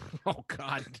 Oh,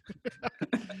 God.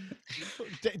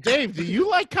 Dave, do you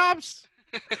like cops?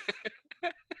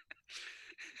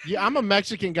 Yeah, I'm a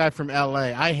Mexican guy from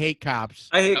L.A. I hate cops.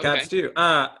 I hate Okay. cops too.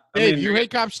 Dave, you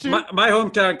hate cops too? My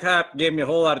hometown cop gave me a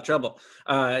whole lot of trouble.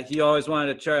 He always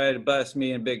wanted to try to bust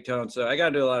me in Big Tone, so I got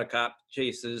to do a lot of cop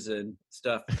chases and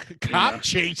stuff. Cop know.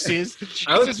 chases?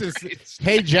 I was- Jesus is-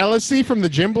 hey, jealousy from the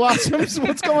Gym Blossoms?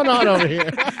 What's going on over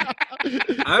here?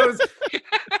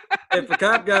 If a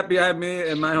cop got behind me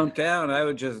in my hometown, I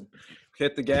would just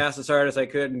hit the gas as hard as I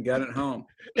could and gun it home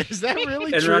Is that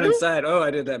really and true? run inside. Oh, I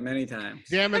did that many times.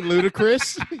 Jamming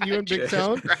Ludacris? You and Big Jesus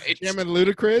Tone? Right. Jamming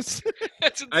Ludacris?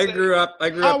 That's I insane. grew up. I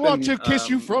Want in, to kiss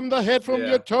you from the head, from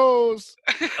yeah. your toes.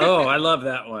 Oh, I love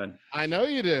that one. I know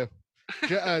you do.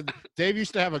 Dave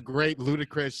used to have a great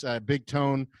Ludacris Big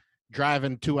Tone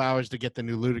driving 2 hours to get the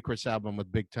new Ludacris album with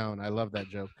Big Tone. I love that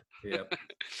joke. Yep.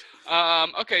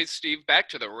 Okay, Steve, back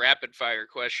to the rapid fire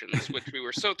questions, which we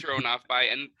were so thrown off by,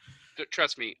 and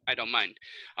trust me, I don't mind.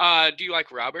 Do you like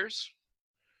robbers?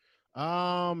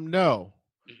 No.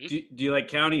 Do you like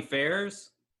county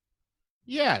fairs?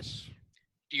 Yes.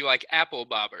 Do you like apple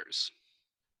bobbers?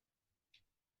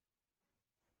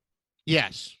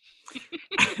 Yes.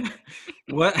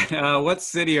 What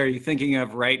city are you thinking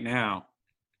of right now?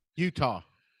 Utah,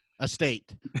 a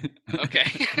state.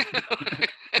 Okay.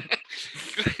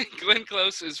 Glenn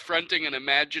Close is fronting an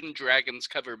Imagine Dragons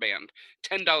cover band.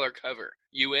 $10 cover.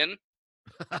 You in?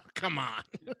 Come on.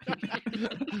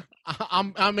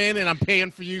 I'm in and I'm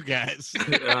paying for you guys.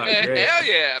 Great. Hell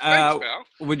yeah. Thanks, pal.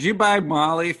 Would you buy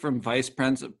Molly from Vice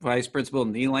Principal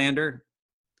Nylander?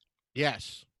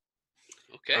 Yes.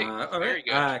 Okay. All Very right.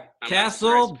 good. I'm not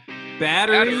Castle,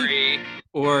 battery,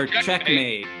 or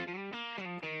Checkmate. checkmate?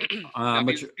 Now,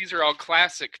 But these are all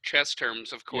classic chess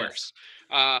terms, of course.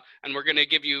 And we're going to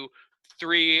give you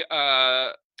three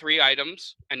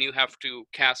items, and you have to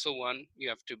castle one, you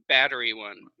have to battery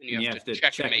one, and you have to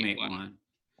checkmate one.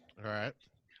 All right.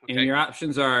 Okay. And your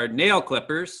options are nail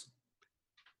clippers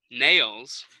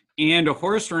Nails. and a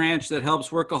horse ranch that helps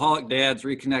workaholic dads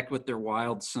reconnect with their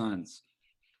wild sons.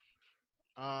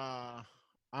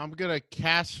 I'm gonna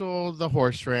castle the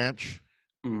horse ranch.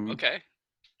 Mhm. Okay.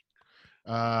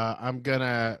 I'm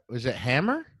gonna. Was it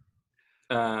hammer?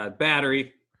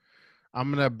 Battery. I'm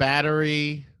gonna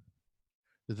battery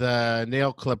the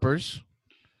nail clippers,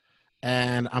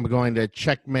 and I'm going to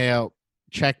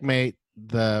checkmate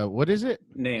the what is it?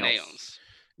 Nails.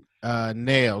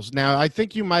 Nails. Now I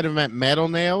think you might have meant metal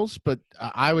nails, but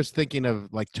I was thinking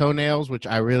of like toenails, which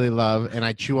I really love, and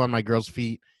I chew on my girl's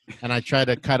feet, and I try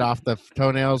to cut off the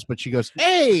toenails, but she goes,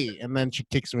 "Hey!" and then she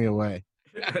kicks me away.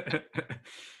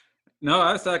 No,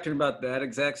 I was talking about that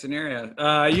exact scenario.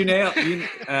 You nailed You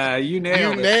it.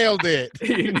 nailed it.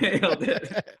 You nailed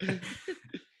it.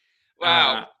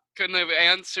 Wow. Couldn't have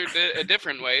answered it a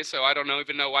different way, so I don't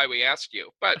even know why we asked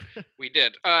you, but we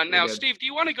did. Now, did. Steve, do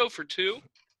you want to go for two?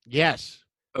 Yes.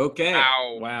 Okay.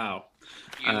 Ow. Wow.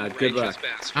 You Good righteous luck.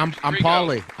 bastard. I'm Here we go.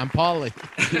 Polly. I'm Polly.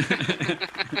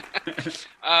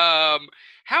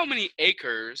 How many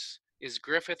acres is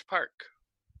Griffith Park?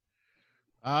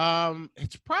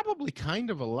 It's probably kind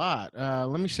of a lot.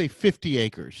 Let me say 50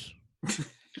 acres.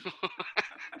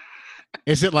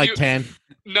 Is it like You- 10?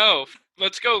 No,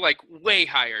 let's go like way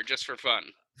higher just for fun.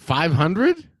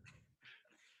 500?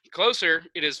 Closer,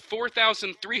 it is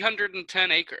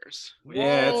 4,310 acres.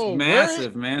 Yeah, Whoa, it's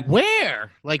massive, man.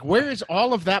 Where? Like, where is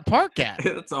all of that park at?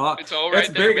 It's all. It's all That's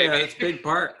right there, big. baby. That's big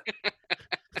park.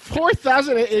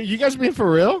 4,000? You guys being for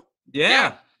real?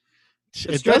 Yeah.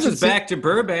 It It stretches doesn't seem- back to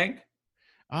Burbank.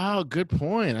 Oh, good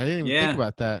point. I didn't even Yeah. think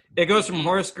about that. It goes from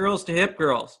horse girls to hip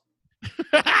girls.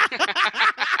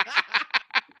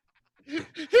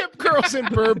 Hip girls in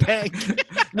Burbank.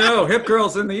 No, hip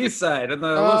girls in the east side, and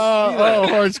the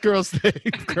Horse girls to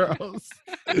hip girls.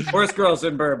 horse girls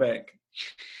in Burbank.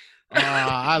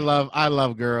 I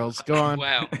love girls. Go on.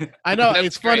 Wow. I know That's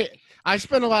it's funny. great. I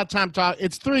spend a lot of time talking.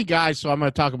 It's three guys, so I'm going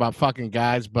to talk about fucking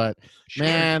guys. But Sure.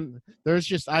 man, there's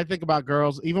just I think about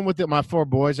girls. Even with my four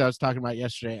boys I was talking about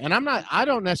yesterday, and I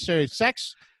don't necessarily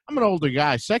sex. I'm an older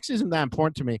guy. Sex isn't that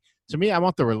important to me. To me, I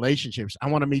want the relationships. I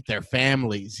want to meet their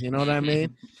families. You know what I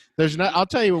mean? I'll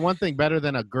tell you one thing better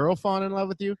than a girl falling in love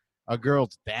with you. A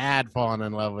girl's dad falling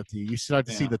in love with you. You start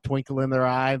to see Yeah. the twinkle in their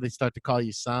eye. They start to call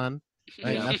you son.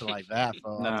 Ain't No. nothing like that,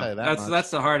 Phil. I'll tell you that that's much.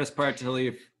 that's the hardest part to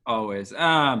leave always.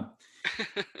 But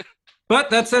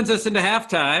that sends us into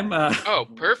halftime. Oh,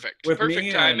 perfect. With Perfect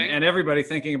me timing. and everybody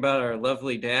thinking about our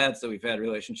lovely dads that we've had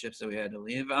relationships that we had to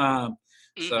leave.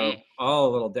 So all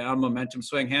a little down momentum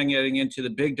swing, hanging into the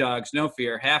Big Dogs No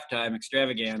Fear halftime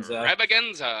extravaganza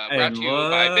Extravaganza brought in to you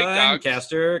by Big Dogs.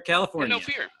 Lancaster, And California. No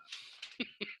fear.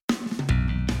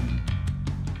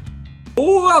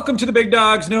 Welcome to the Big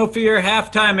Dogs No Fear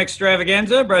halftime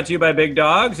extravaganza, brought to you by Big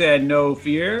Dogs and No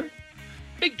Fear.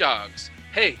 Big Dogs.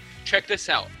 Hey, check this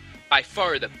out. By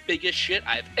far the biggest shit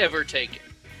I've ever taken.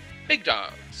 Big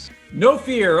Dogs. No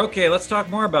Fear. Okay, let's talk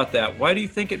more about that. Why do you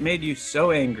think it made you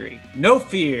so angry? No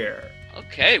Fear.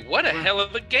 Okay, what a hell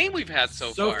of a game we've had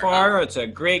so far. So far, it's a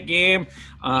great game.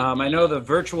 I know the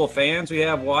virtual fans we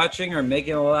have watching are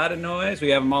making a lot of noise. We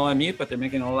have them all on mute, but they're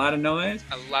making a lot of noise.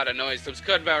 A lot of noise. Those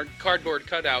cardboard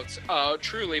cutouts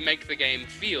truly make the game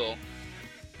feel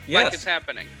like it's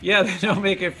happening. Yeah, they don't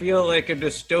make it feel like a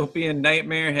dystopian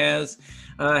nightmare has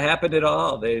happened at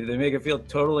all. They make it feel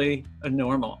totally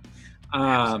normal.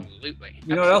 Absolutely.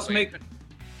 You know what else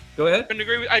Go ahead.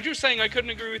 I'm just saying I couldn't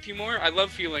agree with you more. I love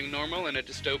feeling normal in a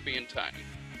dystopian time.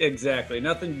 Exactly.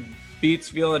 Nothing beats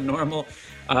feeling normal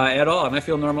at all. And I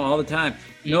feel normal all the time.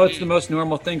 You know what's the most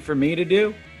normal thing for me to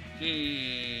do?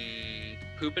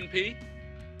 Poop and pee?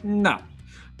 No.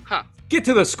 Huh. Get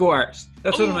to the scores.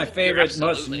 That's one of my favorite,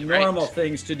 most normal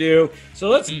things to do. So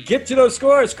let's get to those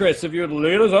scores, Chris, if you would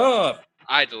lead us off.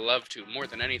 I'd love to, more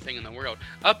than anything in the world.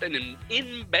 Up in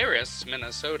Embarrass,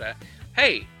 Minnesota.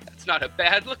 Hey, that's not a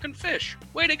bad-looking fish.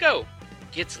 Way to go.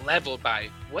 Gets leveled by,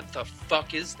 what the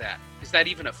fuck is that? Is that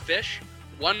even a fish?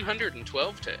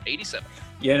 112 to 87.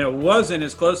 Yeah, and it wasn't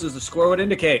as close as the score would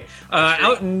indicate.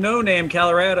 Out in No Name,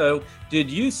 Colorado, did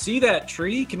you see that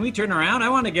tree? Can we turn around? I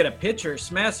want to get a picture.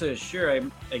 Smashes, sure,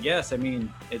 I guess. I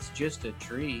mean, it's just a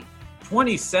tree.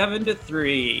 27 to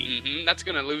 3. That's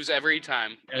going to lose every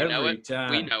time. You know it?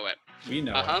 Time. We know it. We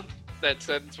know it. That's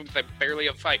barely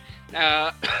a fight.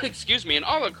 Excuse me, and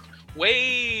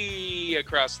way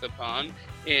across the pond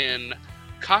in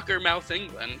Cockermouth,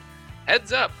 England,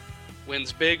 Heads Up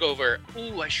wins big over,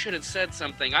 I should have said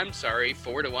something. I'm sorry,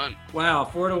 4-1. Wow,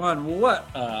 4-1. What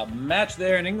a match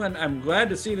there in England. I'm glad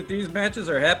to see that these matches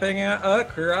are happening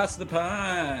across the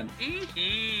pond.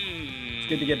 It's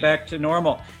good to get back to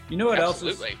normal. You know what else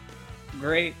is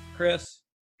great, Chris?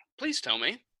 Please tell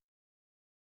me.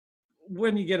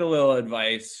 When you get a little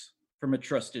advice from a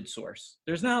trusted source.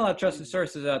 There's not a lot of trusted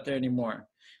sources out there anymore.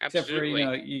 Absolutely.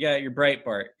 Except for, you got your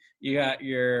Breitbart. You got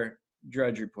your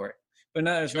Drudge Report. But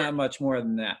there's not much more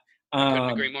than that. I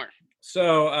couldn't agree more.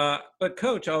 So, but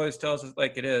Coach always tells us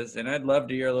like it is, and I'd love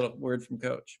to hear a little word from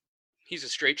Coach. He's a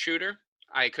straight shooter.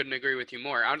 I couldn't agree with you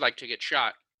more. I'd like to get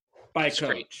shot. By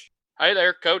Coach. Hi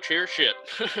there, Coach here. Shit.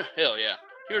 Hell yeah.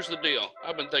 Here's the deal.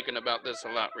 I've been thinking about this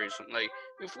a lot recently.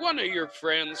 If one of your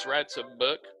friends writes a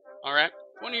book, all right?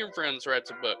 One of your friends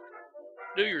writes a book.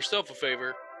 Do yourself a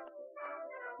favor.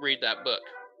 Read that book,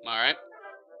 all right?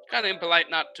 Kind of impolite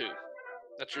not to.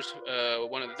 That's just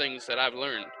one of the things that I've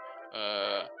learned,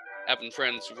 having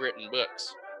friends who've written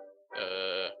books.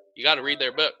 You got to read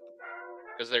their book,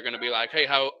 because they're going to be like, hey,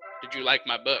 how did you like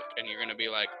my book? And you're going to be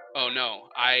like, oh no,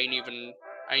 I ain't even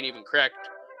cracked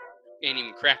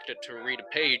it to read a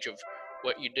page of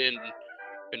what you did and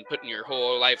been putting your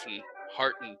whole life and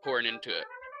heart and pouring into it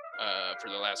for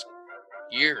the last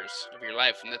years of your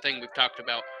life. And the thing we've talked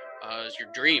about is your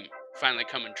dream finally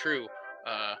coming true.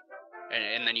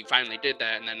 And then you finally did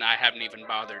that, and then I haven't even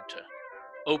bothered to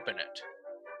open it.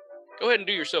 Go ahead and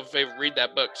do yourself a favor, read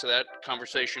that book so that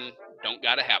conversation don't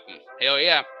gotta happen. Hell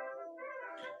yeah.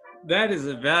 That is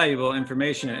a valuable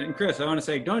information. And Chris, I want to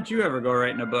say, don't you ever go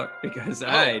writing a book, because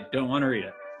I don't want to read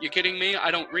it. You kidding me?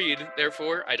 I don't read,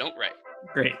 therefore I don't write.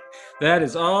 Great. That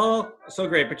is all so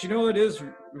great. But you know what is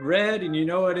read and you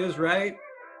know what is right?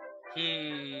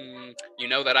 You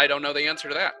know that I don't know the answer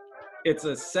to that. It's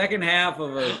a second half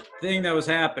of a thing that was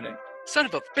happening. Son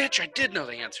of a bitch, I did know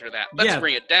the answer to that. Let's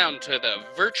bring it down to the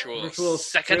virtual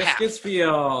second half.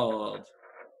 Field.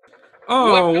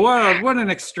 Oh, wow, what an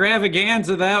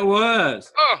extravaganza that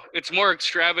was. Oh, it's more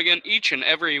extravagant each and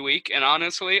every week. And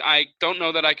honestly, I don't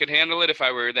know that I could handle it if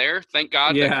I were there. Thank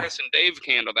God that Chris and Dave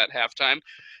can handle that halftime,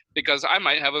 because I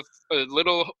might have a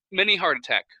little mini heart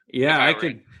attack. Yeah,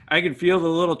 I could feel the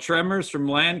little tremors from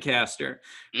Lancaster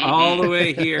all the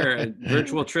way here at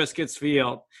Virtual Triscuits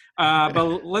Field.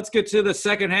 But let's get to the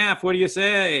second half. What do you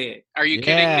say? Are you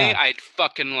kidding me? I'd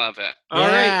fucking love it. All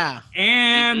right.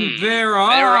 And they're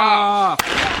off.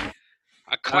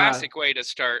 A classic way to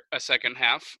start a second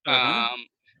half.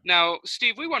 Now,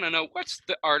 Steve, we want to know what's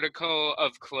the article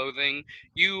of clothing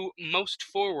you look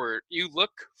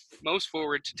most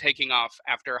forward to taking off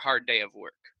after a hard day of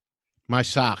work? My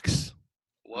socks.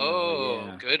 Whoa,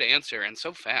 yeah. good answer, and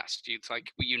so fast. It's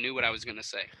like you knew what I was gonna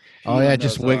say. Oh yeah,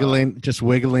 Peeling just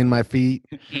wiggling my feet.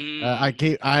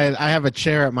 Mm. I have a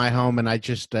chair at my home, and I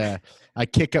just I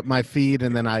kick up my feet,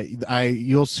 and then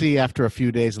you'll see after a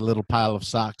few days a little pile of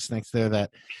socks next there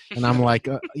that, and I'm like,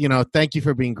 thank you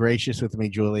for being gracious with me,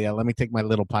 Julia. Let me take my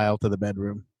little pile to the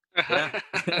bedroom. Yeah.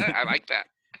 I like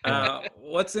that.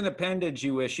 What's an appendage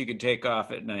you wish you could take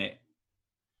off at night?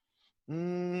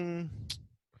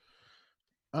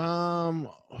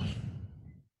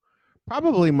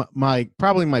 Probably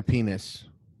my penis.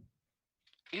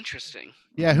 Interesting.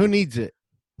 Yeah, who needs it?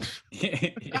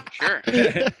 Sure.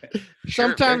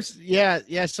 Sometimes,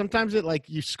 yeah. Sometimes it like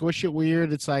you squish it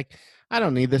weird. It's like I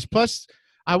don't need this. Plus,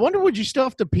 I wonder would you still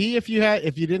have to pee if you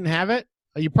didn't have it?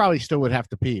 You probably still would have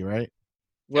to pee, right?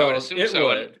 I would assume so.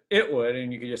 It would,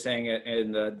 and you could just hang it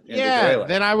in the Yeah.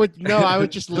 Then I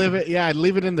would just leave it. Yeah, I'd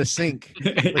leave it in the sink.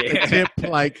 With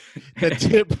the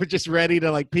tip just ready to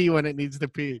like pee when it needs to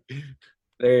pee.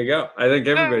 There you go. I think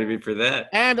everybody would be for that.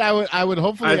 And I would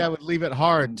hopefully I would leave it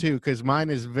hard too, because mine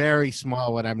is very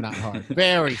small when I'm not hard.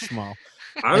 Very small.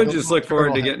 I would just look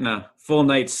forward to getting a full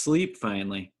night's sleep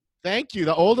finally. Thank you.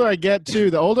 The older I get, you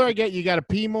got to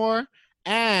pee more,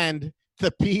 and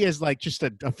the pee is like just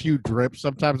a few drips.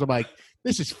 Sometimes I'm like,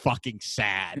 this is fucking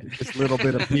sad. This little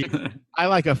bit of pee. I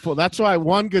like a full. That's why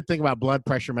one good thing about blood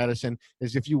pressure medicine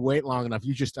is if you wait long enough,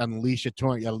 you just unleash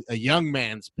a young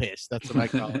man's piss. That's what I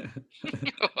call it.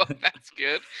 Oh, that's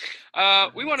good.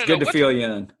 We want to It's know. good to feel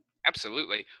young.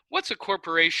 Absolutely. What's a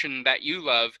corporation that you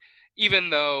love,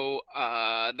 even though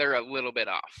they're a little bit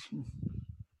off?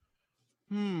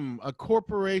 A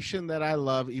corporation that I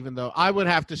love, even though I would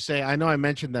have to say, I know I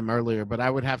mentioned them earlier, but I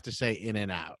would have to say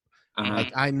In-N-Out.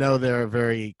 Like I know they're a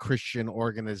very Christian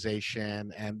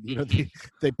organization, and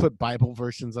they put Bible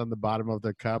versions on the bottom of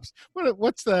their cups.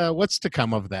 What's to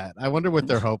come of that? I wonder what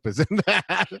their hope is in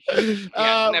that.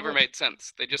 Yeah, it never made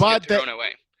sense. They just get thrown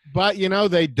away. But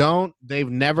they've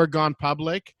never gone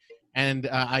public. And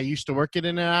I used to work at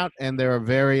In-N-Out, and they're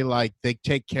very they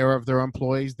take care of their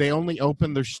employees. They only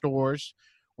open their stores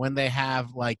when they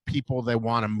have like people they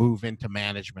want to move into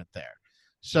management there.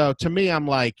 So to me, I'm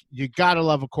like, you gotta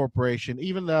love a corporation,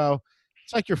 even though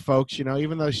it's like your folks,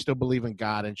 even though they still believe in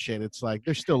God and shit. It's like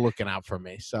they're still looking out for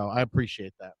me. So I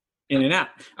appreciate that.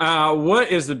 In-N-Out.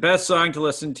 What is the best song to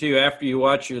listen to after you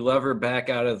watch your lover back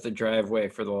out of the driveway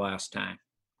for the last time?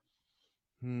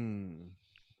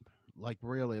 Like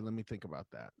really, let me think about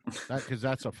that. Because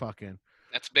that's a fucking.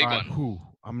 That's a big one.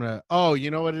 I'm gonna. Oh,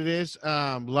 you know what it is?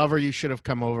 "Lover, You Should Have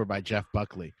Come Over" by Jeff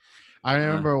Buckley. I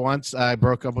remember once I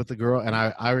broke up with a girl, and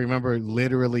I remember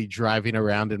literally driving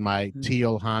around in my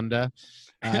teal Honda.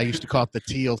 I used to call it the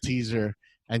teal teaser,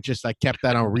 and just I kept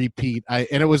that on repeat.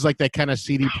 And it was like that kind of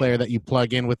CD player that you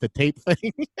plug in with the tape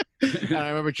thing. And I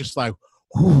remember just like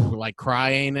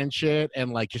crying and shit,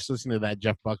 and like just listening to that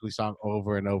Jeff Buckley song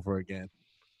over and over again.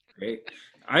 Great.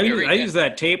 I used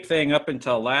that tape thing up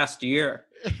until last year.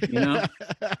 Yeah.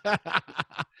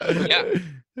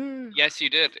 Yes, you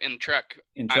did in truck.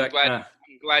 I'm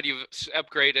glad you've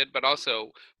upgraded, but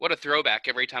also what a throwback!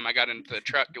 Every time I got into the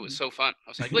truck, it was so fun. I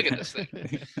was like, "Look at this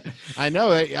thing." I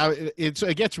know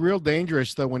it gets real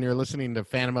dangerous though when you're listening to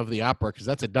Phantom of the Opera, because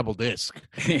that's a double disc.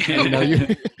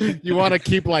 You want to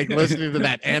keep like listening to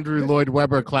that Andrew Lloyd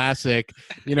Webber classic.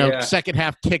 Second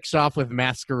half kicks off with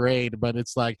Masquerade, but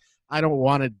it's like I don't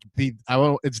want to be.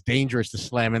 It's dangerous to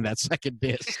slam in that second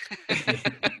disc.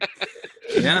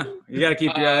 Yeah, you got to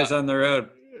keep your eyes on the road.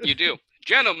 You do.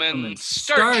 Gentlemen,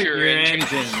 start your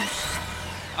engines.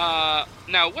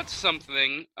 Now, what's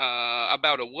something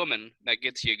about a woman that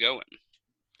gets you going?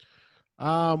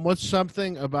 What's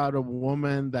something about a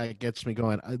woman that gets me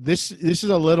going? This is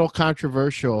a little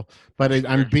controversial, but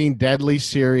I'm being deadly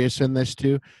serious in this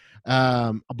too.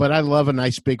 But I love a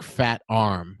nice big fat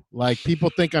arm. Like people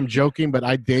think I'm joking, but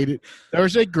I dated.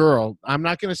 There's a girl. I'm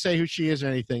not going to say who she is or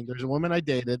anything. There's a woman I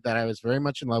dated that I was very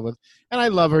much in love with, and I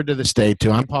love her to this day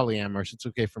too. I'm polyamorous. It's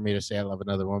okay for me to say I love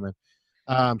another woman.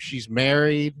 She's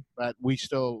married, but we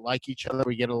still like each other.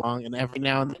 We get along, and every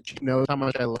now and then she knows how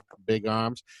much I love big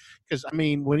arms. Because I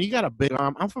mean, when you got a big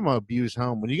arm, I'm from an abused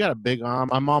home. When you got a big arm,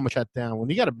 my mom was shut down. When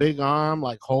you got a big arm,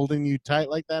 like holding you tight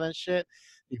like that and shit.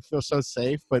 You feel so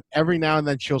safe, but every now and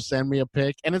then she'll send me a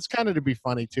pic, and it's kind of to be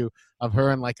funny too, of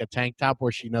her in like a tank top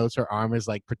where she knows her arm is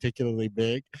like particularly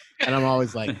big, and I'm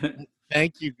always like,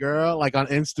 "Thank you, girl." Like on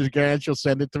Instagram, she'll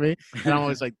send it to me, and I'm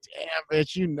always like, "Damn,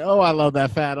 bitch, I love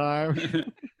that fat arm."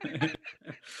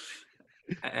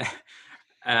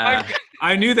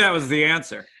 I knew that was the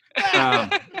answer.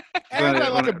 And I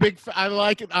like a big. I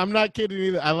like it. I'm not kidding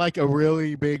either. I like a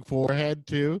really big forehead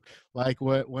too. Like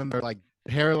when they're like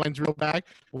hairline's real back.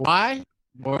 Why?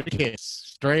 More to kiss.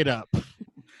 Straight up.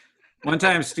 One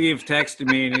time, Steve texted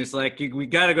me and he's like, "We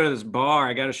got to go to this bar.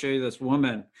 I got to show you this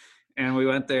woman." And we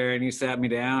went there and he sat me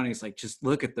down. And he's like, "Just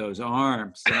look at those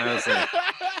arms." And I was like,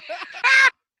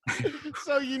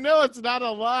 So it's not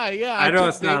a lie. Yeah, I know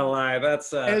it's not a lie.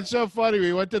 That's it's so funny.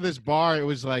 We went to this bar. It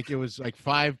was like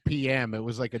 5 p.m. It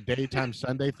was like a daytime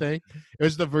Sunday thing. It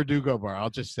was the Verdugo bar. I'll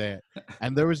just say it.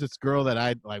 And there was this girl that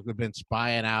I'd like been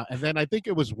spying out. And then I think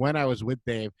it was when I was with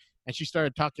Dave, and she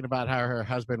started talking about how her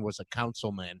husband was a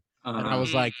councilman. And I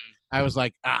was like,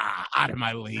 out of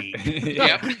my league.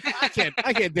 Yeah.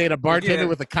 I can't date a bartender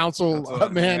with a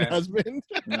councilman husband.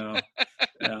 No.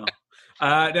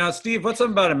 Now, Steve, what's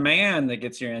something about a man that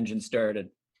gets your engine started?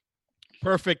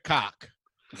 Perfect cock.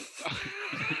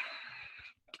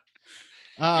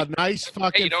 Nice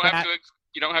fucking. Hey,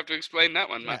 you don't have to explain that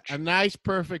one much. A nice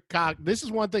perfect cock. This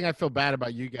is one thing I feel bad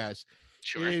about you guys.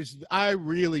 Sure. Is I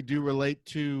really do relate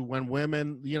to when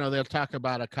women, they'll talk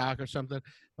about a cock or something.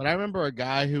 But I remember a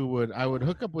guy I would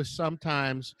hook up with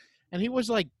sometimes, and he was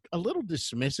like a little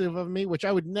dismissive of me, which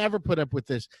I would never put up with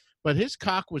this. But his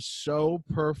cock was so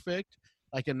perfect,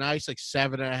 like a nice, like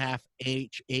 7.5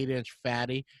 inch, 8-inch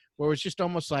fatty, where it was just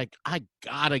almost like I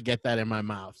gotta get that in my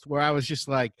mouth. Where I was just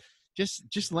like,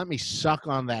 just let me suck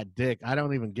on that dick. I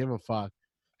don't even give a fuck.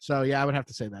 So yeah, I would have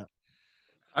to say that.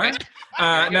 All right.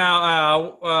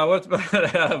 Now, what's about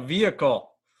a vehicle?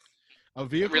 A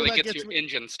vehicle really that gets your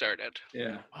engine started.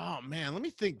 Yeah. Oh man, let me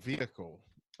think. Vehicle,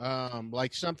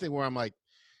 like something where I'm like,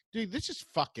 dude, this is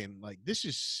fucking like this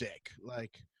is sick.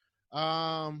 Like,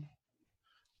 I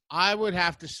would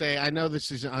have to say, I know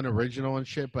this is unoriginal and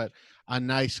shit, but a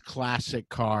nice classic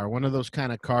car, one of those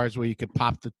kind of cars where you could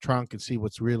pop the trunk and see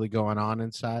what's really going on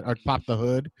inside, or pop the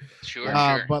hood.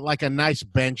 Sure. But like a nice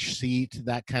bench seat,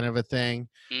 that kind of a thing.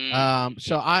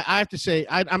 So I have to say,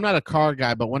 I'm not a car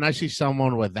guy, but when I see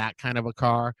someone with that kind of a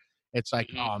car, it's like,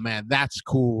 oh man, that's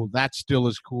cool. That still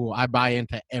is cool. I buy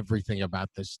into everything about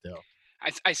this still.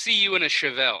 I see you in a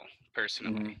Chevelle,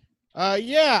 personally.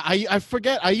 Yeah, I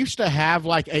forget. I used to have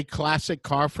like a classic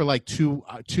car for like 2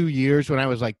 years when I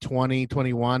was like 20,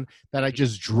 21 that I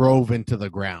just drove into the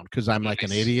ground because I'm like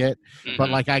an idiot. But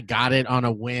like I got it on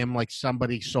a whim, like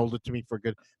somebody sold it to me for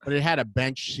good. But it had a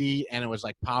bench seat and it was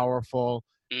like powerful.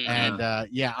 And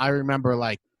yeah, I remember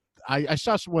like I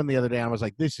saw someone the other day and I was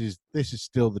like, this is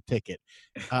still the ticket.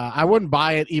 I wouldn't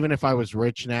buy it even if I was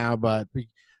rich now, but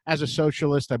as a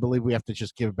socialist, I believe we have to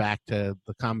just give back to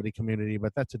the comedy community,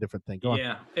 but that's a different thing. Go on.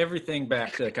 Yeah, everything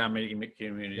back to the comedy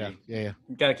community. Yeah.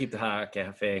 You got to keep the hot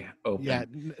cafe open. Yeah,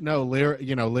 no,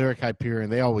 Lyric Hyperion,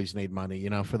 they always need money,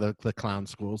 for the clown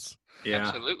schools. Yeah,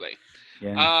 absolutely.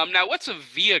 Yeah. Now, what's a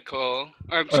vehicle,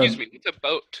 or excuse me, what's a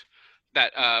boat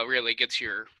that really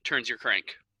turns your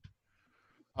crank?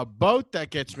 A boat that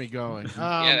gets me going.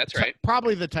 Yeah, that's right.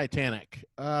 Probably the Titanic.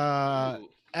 Yeah.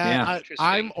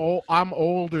 I'm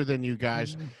older than you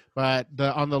guys, but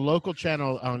on the local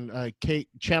channel on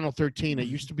Channel 13, it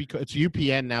used to be, it's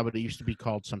UPN now, but it used to be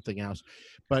called something else.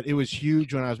 But it was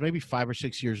huge when I was maybe 5 or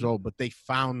 6 years old. But they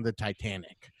found the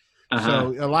Titanic.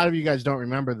 So a lot of you guys don't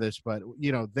remember this, but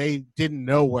they didn't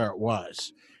know where it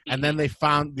was, and then these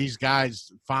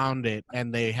guys found it,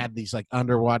 and they had these like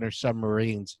underwater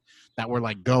submarines that were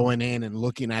like going in and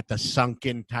looking at the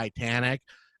sunken Titanic.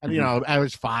 And, I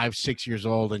was 5, 6 years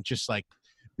old and just like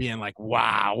being like,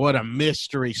 wow, what a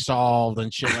mystery solved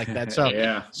and shit like that.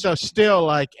 So, so still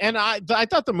like, and I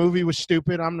thought the movie was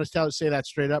stupid. I'm going to say that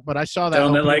straight up, but I saw that.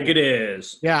 Telling it like it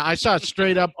is. Yeah. I saw it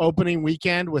straight up opening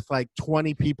weekend with like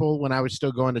 20 people when I was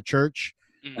still going to church.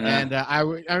 And I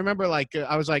remember like,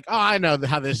 I was like, oh, I know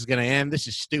how this is going to end. This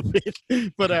is stupid.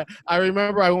 But I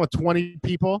remember I went with 20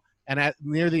 people. And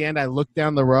near the end, I looked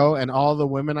down the row, and all the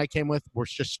women I came with were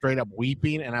just straight up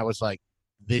weeping. And I was like,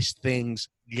 this thing's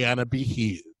gonna be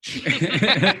huge.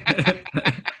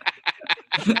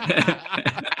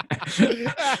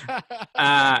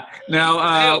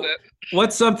 Now,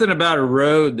 what's something about a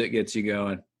road that gets you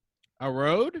going? A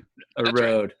road? That's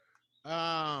road.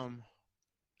 Right.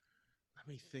 Let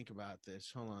me think about this.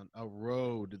 Hold on. A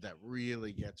road that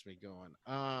really gets me going.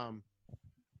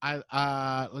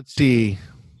 Let's see.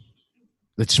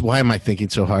 Why am I thinking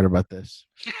so hard about this?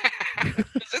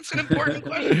 It's an important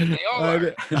question. They all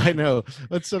are. I know.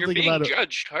 What's something You're being about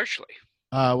judged harshly.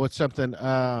 What's something?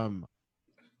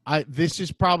 This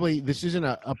isn't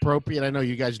appropriate. I know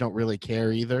you guys don't really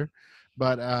care either,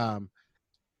 but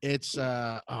it's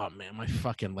oh man, my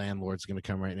fucking landlord's gonna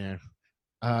come right now.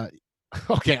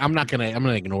 Okay, I'm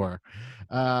gonna ignore her.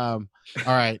 All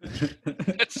right.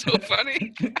 That's so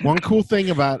funny. One cool thing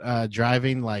about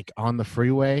driving like on the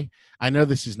freeway, I know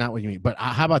this is not what you mean, but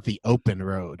how about the open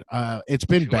road? It's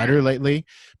been Sure. better lately,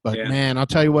 but Yeah. man, I'll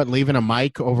tell you what, leaving a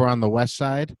mic over on the west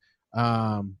side,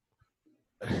 I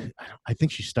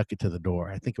think she stuck it to the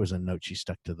door. I think it was a note she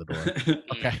stuck to the door.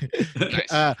 Okay.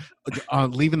 Nice.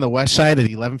 Leaving the west side at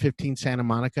 11:15 Santa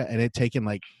Monica, and it taken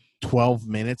like 12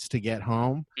 minutes to get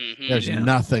home. Mhm. There's Yeah.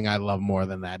 nothing I love more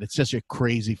than that. It's just a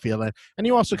crazy feeling, and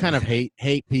you also kind of hate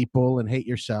people and hate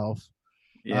yourself.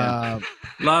 Yeah.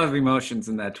 A lot of emotions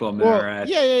in that 12-minute Well, ride.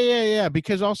 yeah.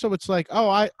 Because also it's like,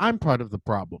 oh, I'm part of the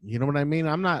problem. You know what I mean?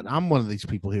 I'm one of these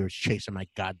people here who's chasing my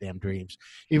goddamn dreams.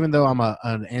 Even though I'm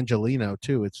an Angelino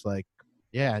too, it's like,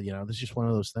 yeah, this is just one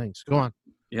of those things. Go on.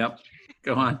 Yep.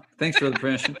 Go on. Thanks for the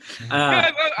permission.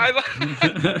 Yeah, I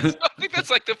think that's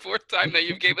like the fourth time that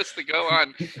you gave us the go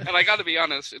on, and I got to be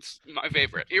honest, it's my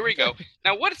favorite. Here we go.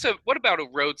 Now, what about a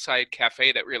roadside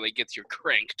cafe that really gets your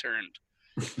crank turned?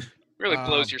 Really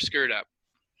blows your skirt up.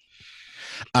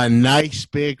 A nice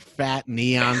big fat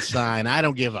neon sign. I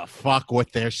don't give a fuck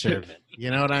what they're serving. You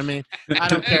know what I mean? I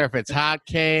don't care if it's hot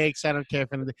cakes. I don't care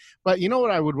if anything. But you know what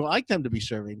I would like them to be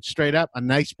serving? Straight up, a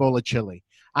nice bowl of chili.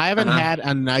 I haven't had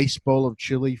a nice bowl of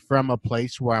chili from a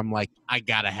place where I'm like, I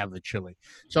gotta have the chili.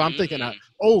 So I'm thinking,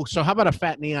 so how about a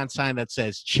fat neon sign that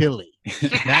says chili?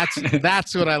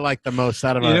 That's what I like the most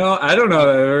out of it. I don't know if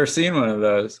I've ever seen one of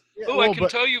those. Oh, I can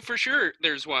tell you for sure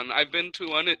there's one. I've been to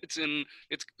one. It's a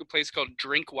place called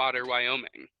Drinkwater,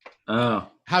 Wyoming. Oh.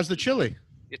 How's the chili?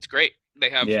 It's great. They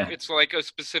have, Yeah. it's like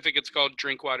it's called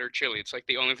Drinkwater chili. It's like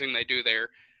the only thing they do there.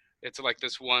 It's like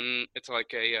this one, it's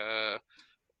like a,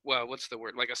 what's the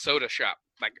word? Like a soda shop,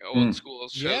 like old school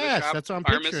soda shop. That's what I'm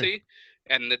pharmacy. picturing.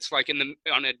 And it's like in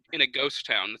a ghost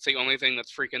town. It's the only thing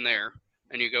that's freaking there.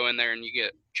 And you go in there and you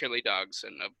get chili dogs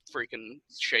and a freaking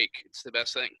shake. It's the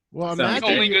best thing. Well, Sounds It's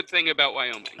the only good thing about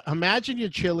Wyoming. Imagine your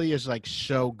chili is like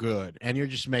so good and you're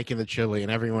just making the chili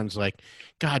and everyone's like,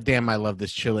 God damn, I love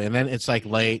this chili. And then it's like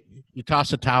late. You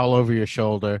toss a towel over your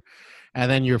shoulder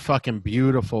and then your fucking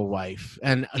beautiful wife.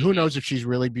 And who knows if she's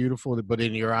really beautiful, but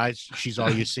in your eyes, she's all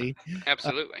you see.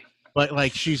 Absolutely. But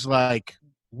like, she's like,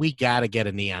 we got to get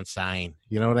a neon sign.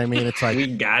 You know what I mean? It's like, we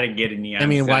got to get a neon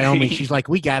sign. Wyoming, she's like,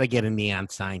 we got to get a neon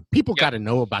sign. People got to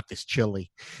know about this chili.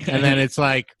 And then it's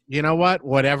like, you know what?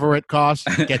 Whatever it costs,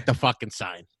 get the fucking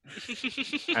sign.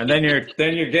 And then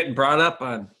you're getting brought up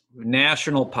on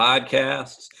national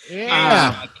podcasts.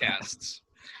 Yeah. Podcasts.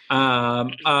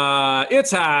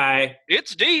 It's high.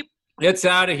 It's deep. It's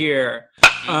out of here.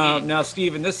 Now,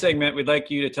 Steve, in this segment, we'd like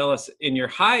you to tell us in your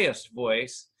highest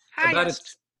voice about a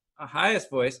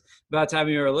time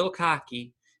you were a little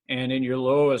cocky, and in your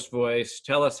lowest voice,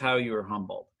 tell us how you were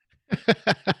humbled.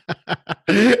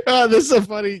 Oh, this is so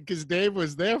funny because Dave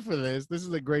was there for this. This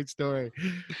is a great story.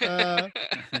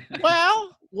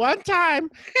 Well, one time,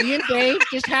 me and Dave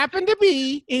just happened to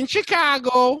be in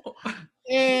Chicago,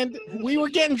 and we were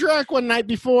getting drunk one night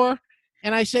before,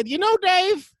 and I said,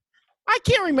 Dave, I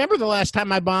can't remember the last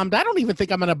time I bombed. I don't even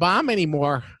think I'm going to bomb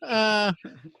anymore.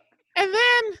 And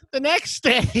then the next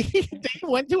day, Dave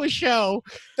went to a show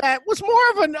that was more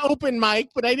of an open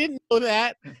mic, but I didn't know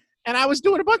that. And I was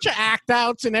doing a bunch of act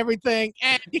outs and everything.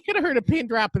 And you could have heard a pin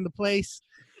drop in the place.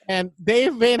 And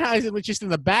Dave Van Huysen was just in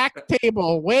the back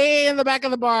table, way in the back of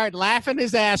the bar, laughing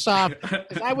his ass off.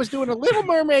 I was doing a Little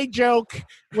Mermaid joke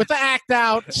with the act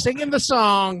out, singing the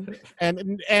song.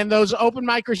 And those open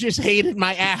micers just hated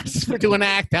my ass for doing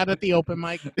act out at the open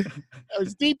mic. I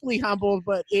was deeply humbled,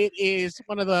 but it is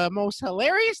one of the most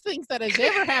hilarious things that has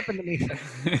ever happened to me.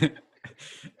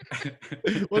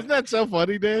 Wasn't that so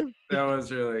funny, Dave? That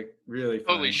was really, really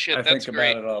funny. Holy shit, I that's think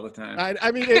great. about it all the time.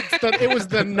 I mean, it was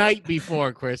the night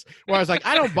before, Chris, where I was like,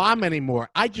 I don't bomb anymore.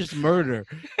 I just murder.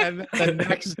 And the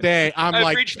next day, I've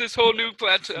like, reached this whole new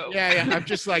plateau. Yeah. I'm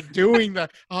just like doing the,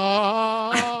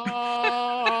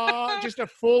 just a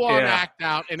full-on act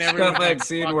out. And everyone Stuff I'd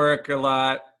seen work a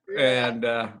lot. And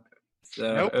so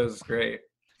Nope. it was great.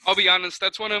 I'll be honest,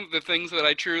 that's one of the things that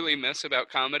I truly miss about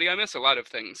comedy. I miss a lot of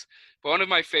things, but one of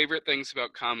my favorite things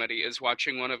about comedy is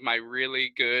watching one of my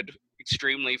really good,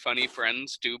 extremely funny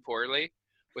friends do poorly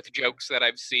with jokes that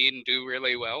I've seen do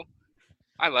really well.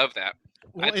 I love that.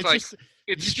 Well, It's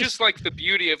It's just like the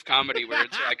beauty of comedy where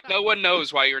it's like no one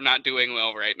knows why you're not doing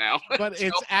well right now. But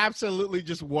it's absolutely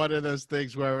just one of those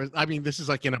things where I mean, this is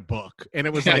like in a book, and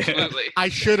it was like Absolutely. I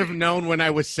should have known when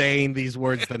I was saying these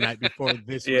words the night before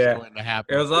this was going to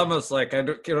happen. It was almost like I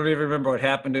don't even remember what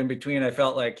happened in between. I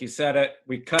felt like he said it.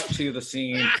 We cut to the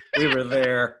scene. We were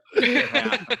there. It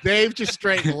happened. Dave just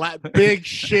straight big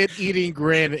shit eating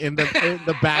grin in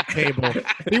the back table.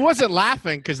 He wasn't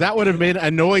laughing because that would have made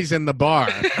a noise in the bar.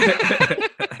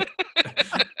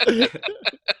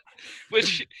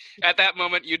 Which at that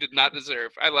moment you did not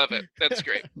deserve. I love it. That's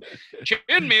great. Chin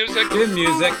music. Good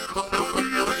music.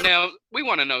 Now we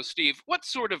want to know, Steve, what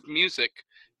sort of music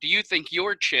do you think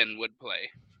your chin would play?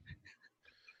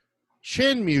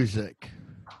 Chin music.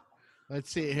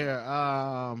 Let's see here.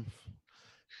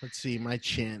 Let's see, my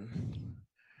chin.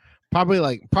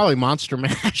 Probably Monster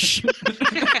Mash.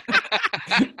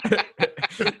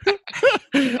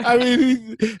 I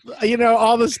mean, you know,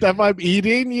 all the stuff I'm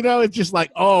eating, you know, it's just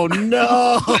like, oh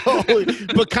no,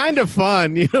 but kind of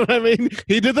fun. You know what I mean?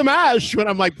 He did the mash when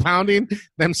I'm like pounding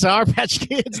them Sour Patch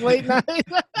Kids late night.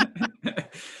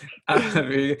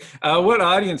 What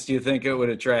audience do you think it would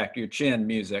attract? Your chin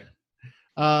music.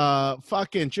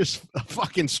 Fucking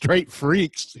straight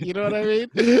freaks. You know what I mean?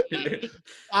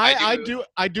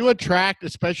 I do attract,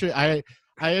 especially I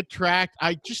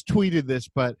just tweeted this,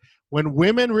 but when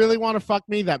women really want to fuck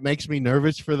me, that makes me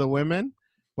nervous for the women.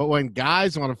 But when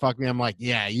guys want to fuck me, I'm like,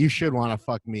 yeah, you should want to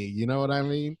fuck me. You know what I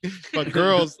mean? But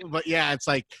yeah, it's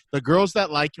like the girls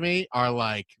that like me are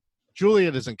like,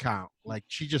 Julia doesn't count. Like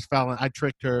she just I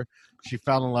tricked her. She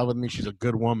fell in love with me. She's a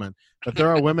good woman. But there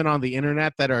are women on the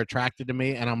internet that are attracted to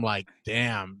me, and I'm like,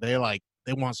 damn, they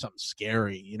want something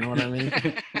scary. You know what I mean?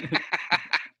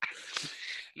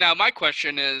 Now, my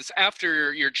question is,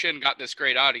 after your chin got this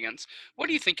great audience, what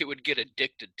do you think it would get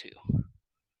addicted to?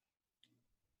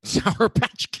 Sour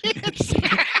Patch Kids.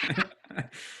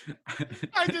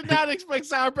 I did not expect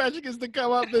Sour Patch Kids to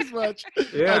come up this much.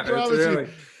 Yeah, I promise really. you.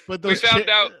 But We found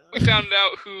out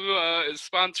who is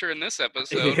sponsoring this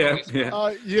episode. Yeah.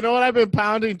 You know what I've been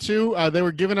pounding too? They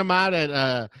were giving them out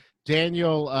at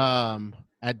Daniel's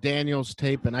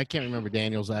taping. I can't remember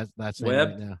Daniel's last name Webb?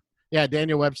 right now. Yeah,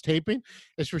 Daniel Webb's taping.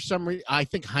 It's for some reason. I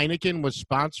think Heineken was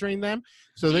sponsoring them,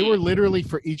 so they were literally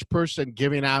for each person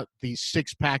giving out these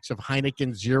 6 packs of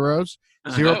Heineken Zeros,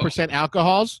 0%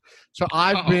 alcohols. So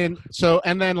I've been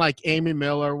and then like Amy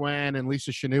Miller went and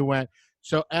Lisa Chanou went.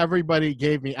 So everybody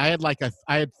gave me. I had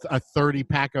a 30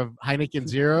 pack of Heineken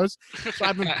Zeros. So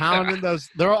I've been pounding those.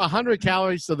 They're 100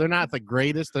 calories, so they're not the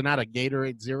greatest. They're not a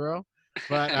Gatorade Zero.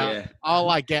 But I'll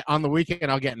like get on the weekend.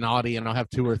 I'll get naughty and I'll have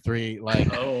 2 or 3. Like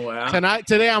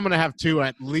today, I'm gonna have 2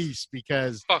 at least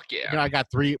because fuck yeah, you know, I got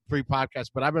three podcasts.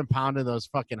 But I've been pounding those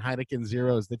fucking Heineken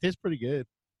Zeros. They taste pretty good.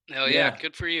 Hell yeah,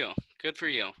 good for you. Good for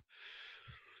you.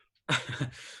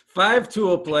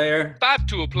 5-tool player.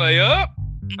 5-tool player.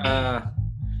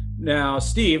 Now,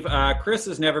 Steve, Chris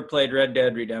has never played Red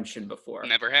Dead Redemption before.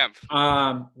 Never have.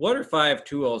 What are 5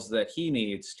 tools that he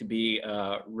needs to be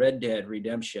a Red Dead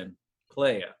Redemption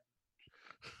player?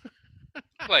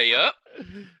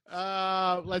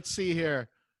 Let's see here.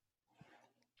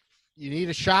 You need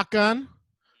a shotgun,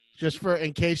 just for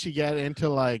in case you get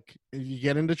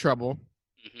into trouble.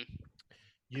 Mm-hmm.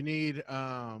 You need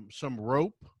some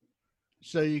rope,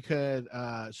 so you could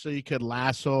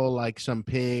lasso like some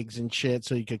pigs and shit,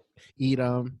 so you could eat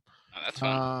them. Oh, that's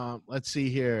fun. Let's see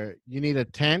here. You need a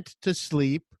tent to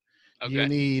sleep. Okay. You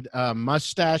need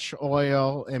mustache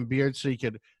oil and beard, so you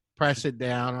could press it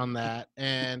down on that.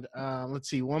 And let's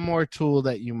see, one more tool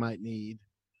that you might need.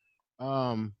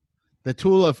 The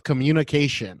tool of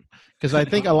communication, because I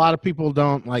think a lot of people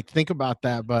don't like think about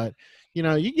that, but you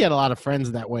know, you get a lot of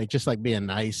friends that way, just like being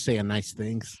nice, saying nice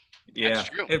things. Yeah, that's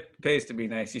true. It pays to be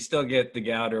nice. You still get the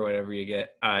gout or whatever you get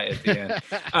at the end.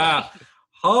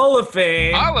 Hall of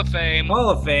Fame.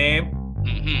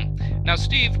 Mm-hmm. Now,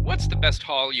 Steve, what's the best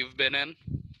hall you've been in?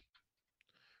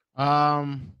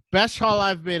 Best hall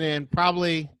I've been in,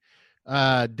 probably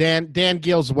Dan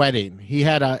Gill's wedding. He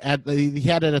had it at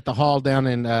the hall down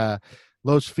in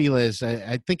Los Feliz.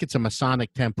 I think it's a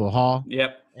Masonic temple hall.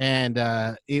 Yep. And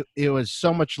it was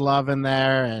so much love in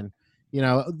there, and you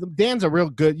know, Dan's a real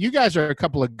good. You guys are a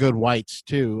couple of good whites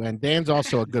too, and Dan's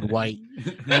also a good white.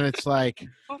 And it's like,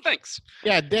 well, thanks.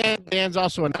 Yeah, Dan's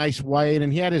also a nice white,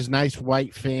 and he had his nice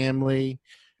white family,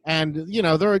 and you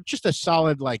know, they're just a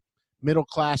solid like middle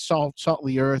class, salt of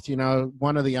the earth. You know,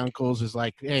 one of the uncles is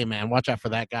like, hey man, watch out for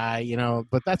that guy. You know,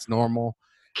 but that's normal.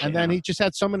 And then he just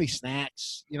had so many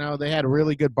snacks. You know, they had a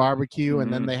really good barbecue,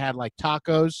 and then they had like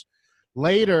tacos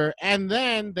later, and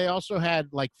then they also had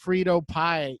like Frito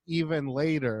pie even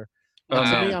later. And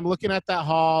to me, man. I'm looking at that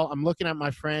hall. I'm looking at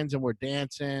my friends, and we're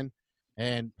dancing.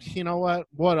 And you know what?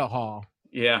 What a hall!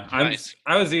 Yeah, Nice.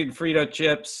 I was eating Frito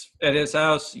chips at his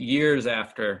house years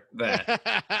after that.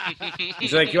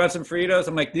 He's like, "You want some Fritos?"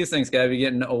 I'm like, "These things gotta be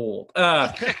getting old."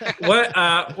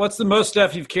 What's the most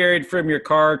stuff you've carried from your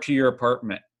car to your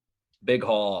apartment? Big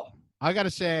haul. I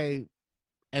gotta say,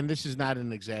 and this is not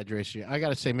an exaggeration, I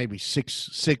gotta say maybe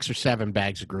six or seven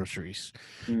bags of groceries.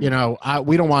 Mm. You know,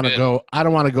 we don't want to Good. go. I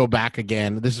don't want to go back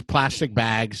again. This is plastic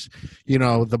bags. You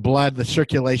know, the blood, the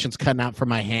circulation's cutting out from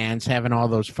my hands, having all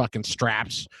those fucking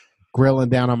straps grilling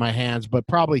down on my hands. But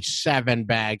probably 7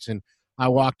 bags. And I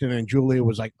walked in, and Julia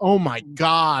was like, "Oh my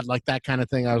God," like that kind of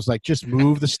thing. I was like, "Just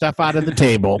move the stuff out of the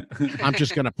table. I'm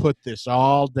just gonna put this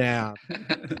all down."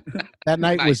 That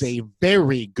night was Nice. a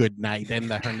very good night in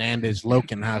the Hernandez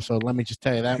Loken household. Let me just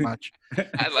tell you that much.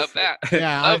 I love that.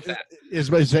 Yeah, Love that. as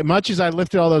much as I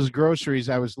lifted all those groceries,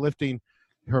 I was lifting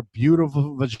her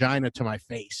beautiful vagina to my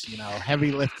face. You know,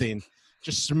 heavy lifting,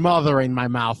 just smothering my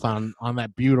mouth on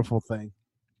that beautiful thing.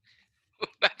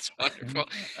 That's wonderful.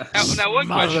 Now one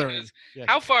question Smothering. is, Yes.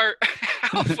 how far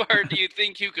do you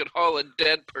think you could haul a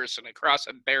dead person across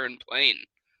a barren plain?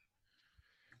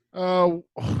 Oh,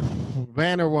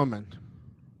 man or woman?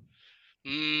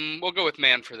 We'll go with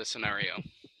man for the scenario.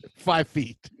 5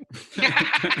 feet.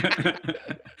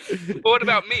 But what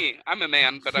about me? I'm a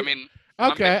man, but I mean,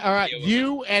 Okay, I'm all right. making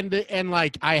You and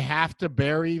like I have to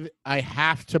bury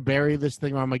this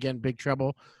thing or I'm gonna get in big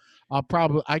trouble.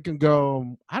 I can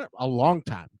go a long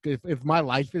time. If my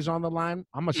life is on the line,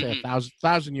 I'm gonna say Mhm.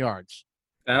 1,000 yards.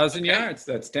 1,000 Okay. yards.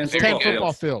 That's 10 Very 10 football good.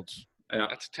 football fields. fields. Yeah.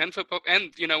 That's 10 football.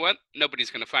 And you know what? Nobody's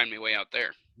going to find me way out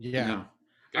there. Yeah. No.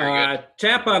 Very good.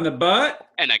 Tap on the butt.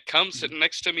 And I come sitting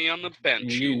next to me on the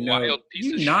bench, you wild piece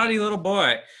you of naughty little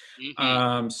boy. shit.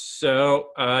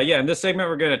 Mhm. In this segment,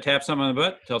 we're going to tap someone on the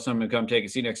butt, tell someone to come take a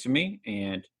seat next to me,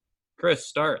 and Chris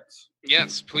starts.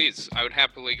 Yes, please. I would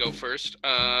happily go first.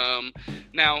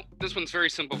 Now, this one's very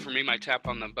simple for me. My tap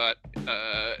on the butt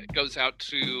goes out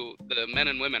to the men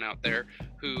and women out there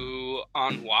who,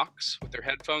 on walks with their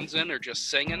headphones in, are just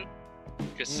singing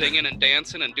and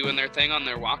dancing and doing their thing on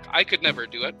their walk. I could never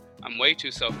do it. I'm way too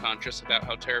self-conscious about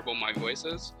how terrible my voice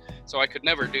is, so I could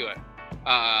never do it.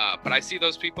 But I see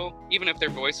those people, even if their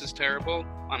voice is terrible,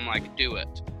 I'm like, do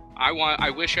it. I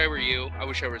wish I were you. I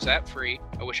wish I was that free.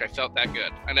 I wish I felt that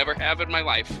good. I never have in my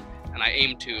life, and I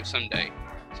aim to someday.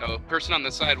 So, person on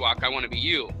the sidewalk, I want to be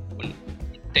you when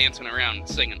dancing around and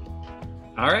singing.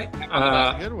 All right. That's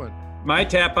a good one. My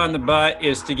tap on the butt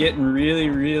is to getting really,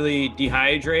 really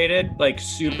dehydrated, like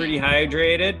super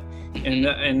dehydrated.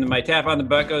 And my tap on the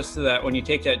butt goes to that when you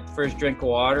take that first drink of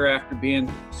water after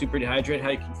being super dehydrated, how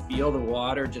you can feel the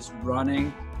water just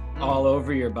running all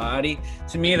over your body.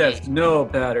 To me, that's no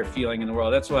better feeling in the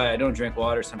world. That's why I don't drink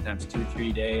water sometimes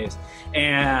 2-3 days.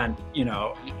 And,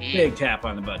 big tap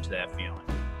on the butt to that feeling.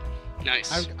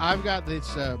 Nice. I've got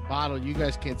this bottle. You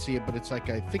guys can't see it, but it's like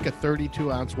I think a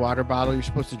 32-ounce water bottle. You're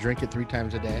supposed to drink it 3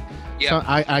 times a day. Yeah. So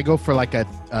I go for like a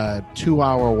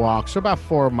 2-hour walk, so about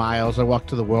 4 miles. I walk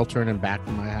to the Wiltern and back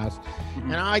to my house,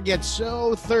 and I get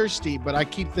so thirsty. But I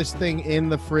keep this thing in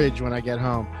the fridge when I get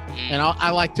home, and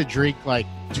I like to drink like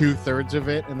 2/3 of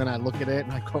it, and then I look at it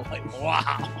and I go like,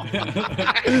 wow.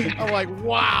 I'm like,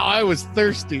 wow, I was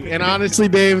thirsty. And honestly,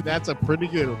 Dave, that's a pretty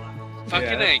good one. Fucking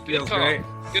Yeah, A. that Good feels call. great.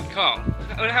 Good call.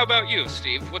 How about you,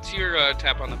 Steve? What's your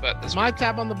tap on the butt this My week?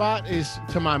 tap on the butt is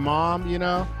to my mom.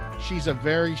 She's a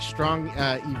very strong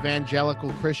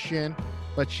evangelical Christian,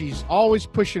 but she's always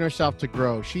pushing herself to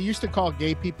grow. She used to call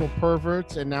gay people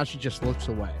perverts, and now she just looks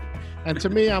away. And to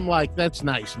me, I'm like, that's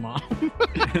nice, Mom.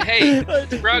 Hey,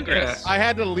 it's progress. I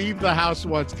had to leave the house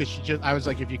once because I was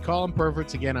like, if you call them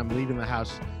perverts again, I'm leaving the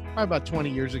house. Probably about 20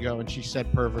 years ago, and she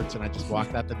said perverts, and I just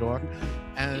walked out the door.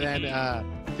 And then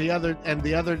the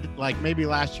other, like maybe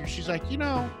last year, she's like,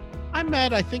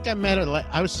 I think I met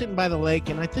I was sitting by the lake,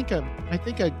 and I think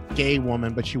a gay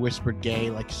woman, but she whispered gay,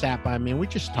 like sat by me, and we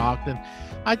just talked, and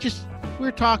we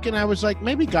were talking. I was like,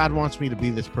 maybe God wants me to be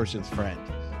this person's friend,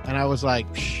 and I was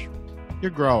like, Psh,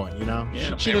 you're growing,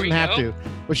 Yeah. She There we doesn't have go. to,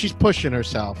 but she's pushing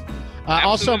herself.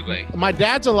 Also, Absolutely. my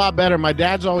dad's a lot better. My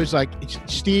dad's always like,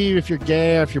 Steve, if you're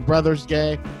gay or if your brother's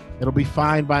gay, it'll be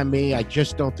fine by me. I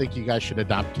just don't think you guys should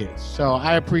adopt kids. So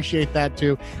I appreciate that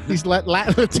too. These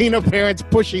Latino parents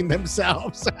pushing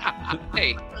themselves.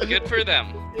 Hey, good for them.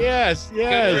 Yes.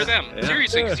 Good for them. Yeah.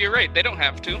 Seriously, because you're right. They don't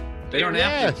have to. They don't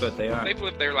Yes. have to, but they are. They've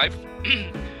lived their life.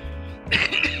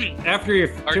 After you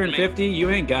Pardon turn me. 50, you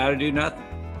ain't got to do nothing.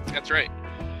 That's right.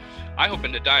 I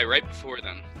hoping to die right before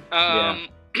then. Yeah.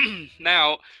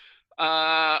 Now,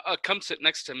 Come sit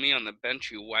next to me on the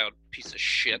bench, you wild piece of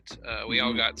shit. We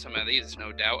all got some of these,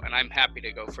 no doubt, and I'm happy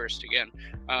to go first again.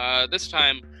 This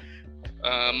time,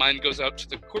 mine goes out to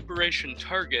the Corporation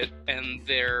Target and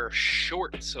their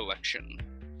short selection.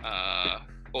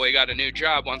 Boy got a new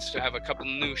job, wants to have a couple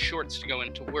new shorts to go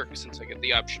into work since I get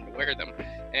the option to wear them.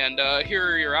 And here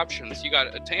are your options. You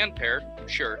got a tan pair,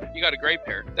 sure. You got a gray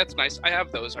pair, that's nice. I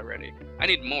have those already. I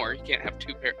need more. You can't have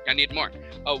 2 pair. I need more.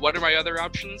 What are my other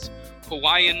options?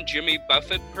 Hawaiian Jimmy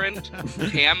Buffett print,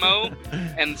 camo,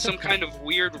 and some kind of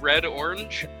weird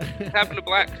red-orange. What happened to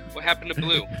black? What happened to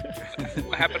blue?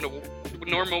 What happened to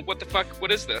normal? What the fuck?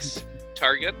 What is this?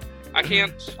 Target? I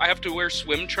have to wear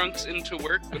swim trunks into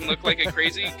work and look like a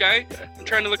crazy guy? I'm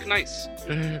trying to look nice.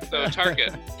 So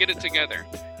Target, get it together.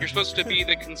 You're supposed to be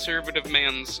the conservative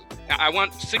man's... I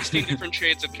want 16 different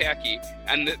shades of khaki,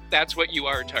 and that's what you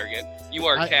are, Target. You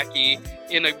are khaki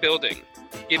in a building.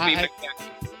 Give me the khaki.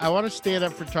 I want to stand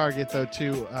up for Target, though,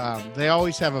 too. They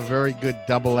always have a very good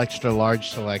double extra large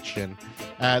selection.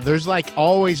 There's,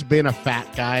 always been a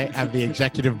fat guy at the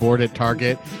executive board at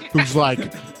Target who's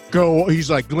like... He's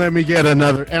like, let me get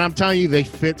another. And I'm telling you, they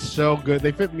fit so good.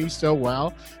 They fit me so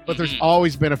well. But there's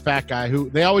always been a fat guy who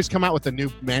they always come out with a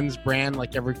new men's brand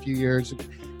every few years. It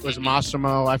was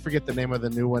Massimo. I forget the name of the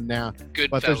new one now.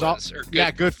 Goodfellas.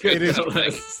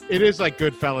 It is like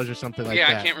Goodfellas or something like that.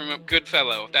 Yeah, I can't remember.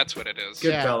 Goodfellow. That's what it is.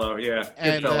 Goodfellow, yeah.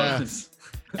 Goodfellas.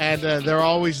 And they're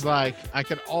always I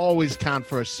can always count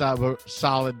for a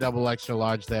solid double extra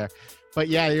large there. But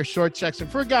yeah, your short checks.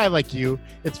 And for a guy like you,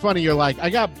 it's funny. You're like, I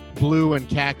got blue and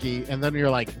khaki. And then you're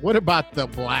like, what about the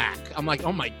black? I'm like,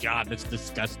 oh my God, that's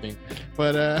disgusting.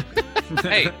 But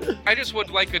hey, I just would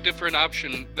like a different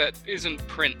option that isn't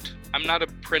print. I'm not a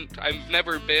print. I've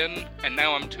never been. And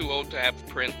now I'm too old to have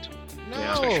print.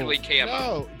 No, especially camo.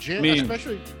 No, Jim,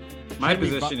 especially. My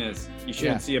position is you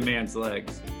shouldn't see a man's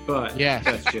legs. But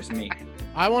that's just me.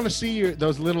 I want to see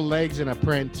those little legs in a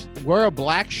print. Wear a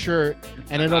black shirt,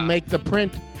 and it'll make the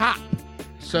print pop.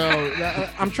 So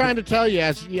I'm trying to tell you,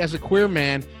 as a queer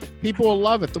man, people will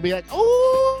love it. They'll be like,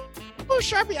 oh,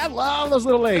 Sharpie, I love those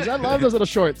little legs. I love those little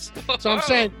shorts. So I'm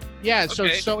saying,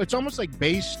 so it's almost like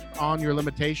based on your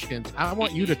limitations. I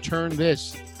want you to turn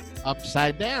this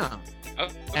upside down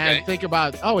and think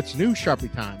about, it's new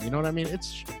Sharpie time. You know what I mean?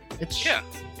 It's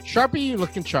Sharpie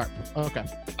looking sharp.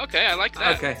 Okay, I like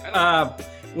that. Okay.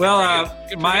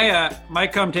 My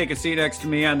come take a seat next to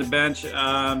me on the bench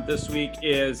this week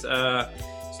is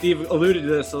Steve alluded to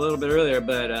this a little bit earlier,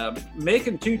 but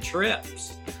making 2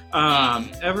 trips.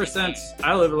 Ever since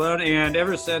I live alone, and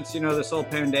ever since this whole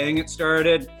pandemic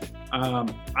started,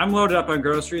 I'm loaded up on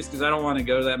groceries because I don't want to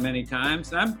go that many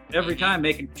times. And I'm every time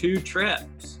making 2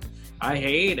 trips. I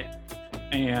hate it.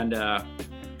 And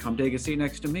come take a seat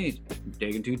next to me. I'm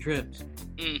taking 2 trips.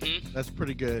 That's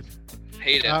pretty good.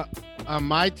 Hate it.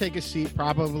 My take a seat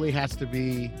probably has to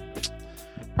be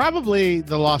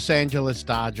the Los Angeles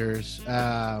Dodgers.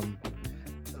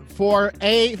 For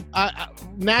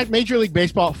Major League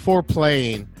Baseball for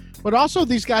playing, but also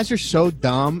these guys are so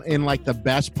dumb in the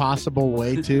best possible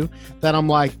way too that I'm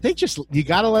like, you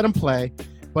got to let them play.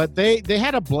 But they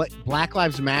had a Black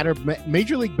Lives Matter.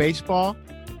 Major League Baseball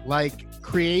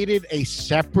created a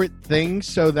separate thing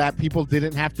so that people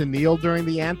didn't have to kneel during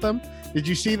the anthem. Did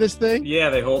you see this thing? Yeah,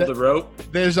 they hold the rope.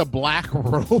 There's a black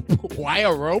rope. Why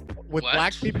a rope with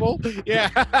black people? Yeah.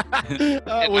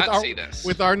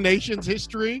 With our nation's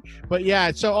history. But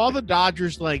yeah, so all the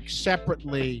Dodgers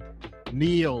separately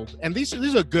kneeled. And these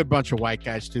are a good bunch of white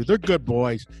guys too. They're good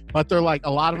boys, but they're a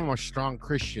lot of them are strong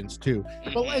Christians too.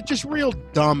 But just real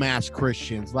dumbass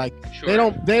Christians. They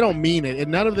don't mean it.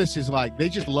 And none of this is they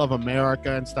just love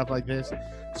America and stuff like this.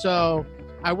 So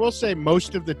I will say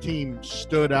most of the team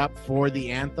stood up for the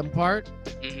anthem part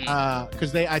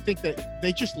because I think that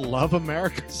they just love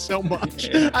America so much.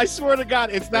 I swear to God,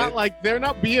 it's not they're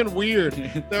not being weird.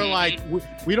 They're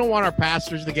we don't want our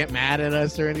pastors to get mad at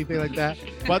us or anything like that.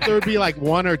 But there would be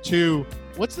 1 or 2.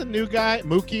 What's the new guy?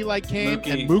 Mookie came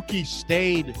and Mookie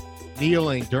stayed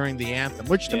kneeling during the anthem,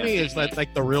 which to me is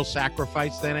the real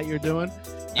sacrifice then that you're doing.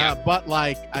 But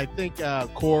I think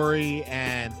Corey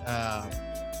and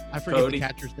I forget the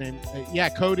catcher's name.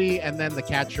 Cody, and then the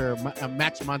catcher,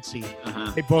 Max Muncy.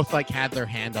 They both had their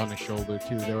hand on his shoulder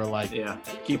too. They were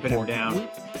keeping him down.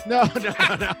 No. They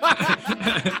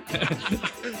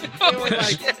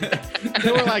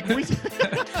were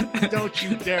don't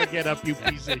you dare get up, you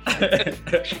piece of shit.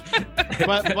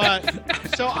 But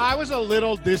so I was a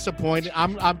little disappointed.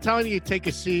 I'm telling you, take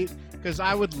a seat because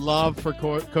I would love for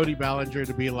Cody Bellinger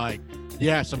to be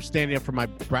yes, I'm standing up for my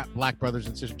black brothers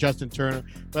and sisters, Justin Turner.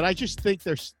 But I just think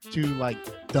they're too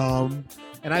dumb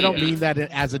And I don't Yeah. mean that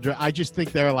as I just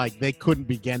think they're like, they couldn't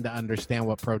begin to understand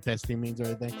what protesting means or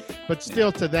anything. But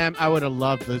still, to them, I would have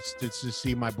loved to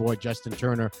see my boy Justin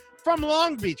Turner from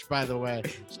Long Beach, by the way,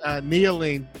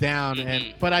 kneeling down.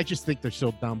 But I just think they're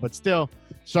so dumb. But still,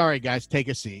 sorry, guys, take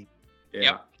a seat. Yeah.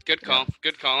 Yep. Good call.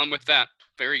 Good call. I'm with that.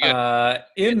 Very good.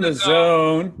 In the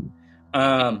zone,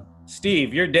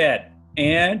 Steve, you're dead,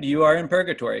 and you are in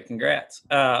purgatory. Congrats.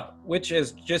 Which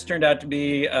has just turned out to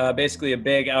be basically a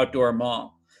big outdoor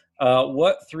mall.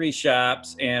 What 3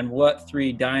 shops and what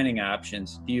 3 dining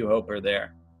options do you hope are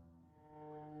there?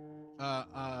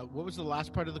 What was the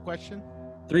last part of the question?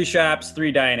 3 shops,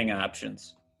 3 dining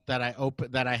options. That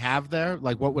I have there?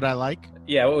 Like, what would I like?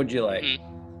 Yeah, what would you like?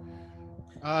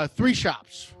 3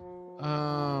 shops.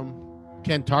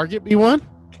 Can Target be one?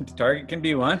 Target can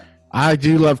be one. I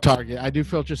do love Target. I do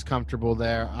feel just comfortable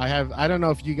there. I don't know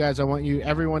if you guys, I want you,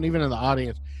 everyone, even in the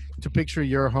audience, to picture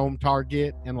your home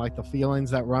Target and like the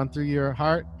feelings that run through your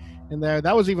heart in there.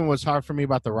 That was even what's hard for me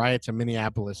about the riots in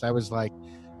Minneapolis. I was like,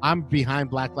 I'm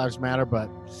behind Black Lives Matter, but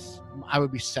I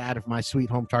would be sad if my sweet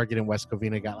home Target in West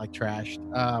Covina got like trashed.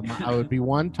 I would be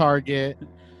 1 Target,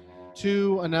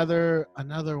 2 another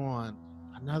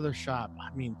shop.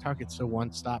 I mean, Target's a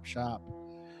one-stop shop.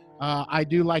 I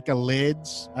do like a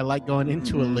Lids. I like going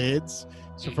into a Lids.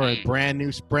 So for a brand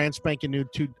spanking new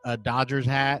Dodgers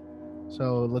hat.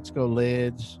 So let's go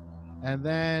Lids. And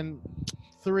then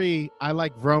 3, I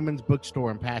like Vroman's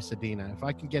Bookstore in Pasadena. If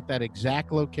I can get that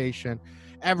exact location,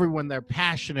 everyone there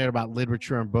passionate about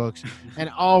literature and books, and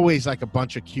always like a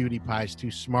bunch of cutie pies, 2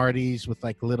 smarties with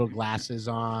like little glasses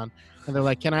on. And they're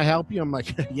like, "Can I help you?" I'm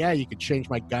like, "Yeah, you could change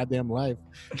my goddamn life."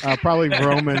 Probably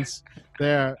Vroman's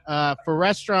there. For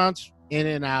restaurants,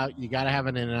 In-N-Out. You got to have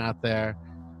an In-N-Out there.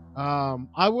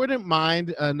 I wouldn't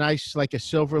mind a nice, like a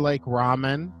Silver Lake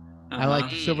ramen. I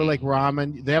like the Silver Lake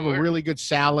ramen. They have a really good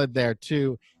salad there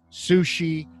too.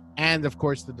 Sushi, and of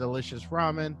course the delicious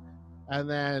ramen. And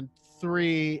then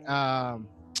 3,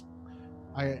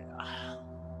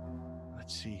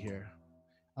 let's see here.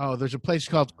 Oh, there's a place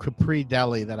called Capri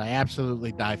Deli that I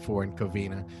absolutely die for in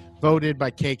Covina. Voted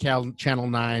by KCAL Channel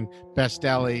 9 Best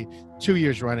Deli 2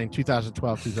 years running,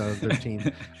 2012,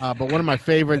 2013. But one of my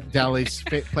favorite delis,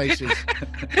 places.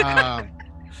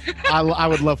 I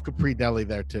would love Capri Deli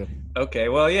there too. Okay,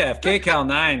 well, yeah, if KCAL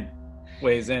 9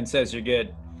 weighs in, says you're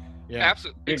good. Yeah,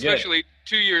 absolutely. Especially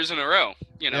 2 years in a row.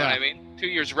 You know what I mean? 2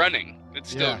 years running.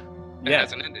 It's still it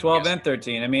hasn't ended. 12 and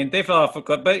 13. I mean, they fell off a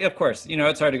cliff, but of course,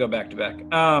 it's hard to go back to back.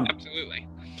 Absolutely.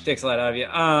 Takes a lot out of you.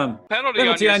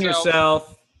 Penalty on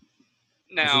yourself.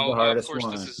 Now, of course,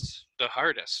 this is the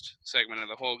hardest segment of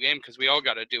the whole game because we all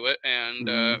got to do it, and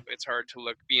it's hard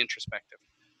to be introspective.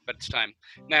 But it's time.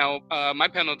 Now, my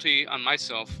penalty on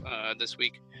myself this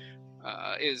week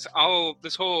is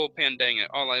this whole pandemic.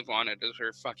 All I've wanted is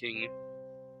for fucking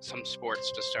some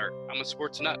sports to start. I'm a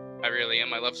sports nut. I really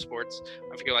am. I love sports.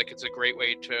 I feel like it's a great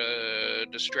way to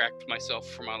distract myself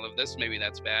from all of this. Maybe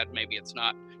that's bad. Maybe it's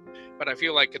not. But I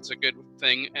feel like it's a good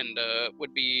thing and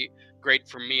would be great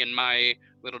for me and my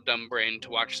little dumb brain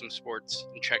to watch some sports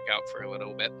and check out for a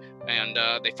little bit. And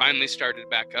they finally started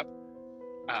back up,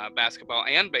 basketball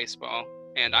and baseball,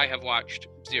 and I have watched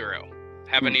 0.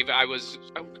 I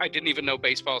didn't even know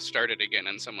baseball started again,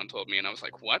 and someone told me, and I was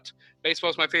like, what?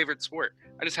 Baseball's my favorite sport.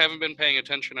 I just haven't been paying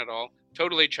attention at all.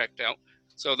 Totally checked out.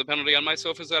 So the penalty on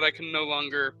myself is that I can no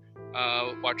longer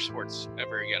watch sports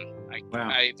ever again.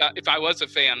 I thought if I was a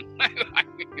fan,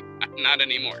 I'm not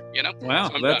anymore, Wow,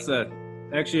 so that's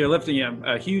actually you're lifting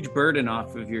a huge burden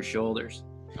off of your shoulders.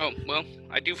 Oh, well,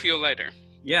 I do feel lighter.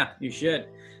 Yeah, you should.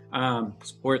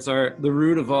 Sports are the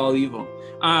root of all evil.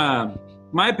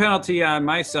 My penalty on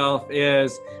myself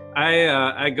is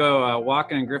I go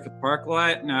walking in Griffith Park a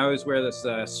lot, and I always wear this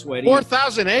sweaty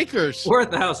 4,000 acres.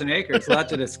 4,000 acres, lot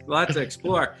to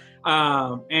explore.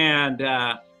 And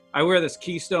I wear this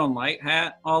Keystone Light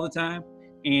hat all the time.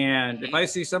 And if I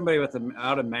see somebody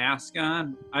without a mask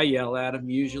on, I yell at them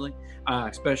usually,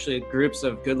 especially groups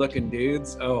of good-looking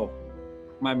dudes. Oh,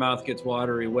 my mouth gets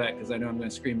watery wet because I know I'm going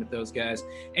to scream at those guys.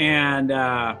 And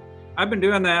I've been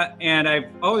doing that, and I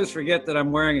always forget that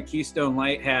I'm wearing a Keystone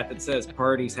Light hat that says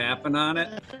 "Parties Happen" on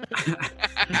it.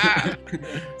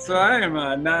 So I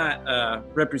am not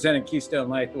representing Keystone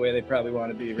Light the way they probably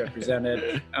want to be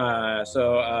represented.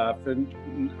 So for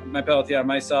my penalty on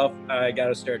myself, I got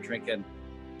to start drinking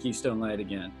Keystone Light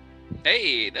again.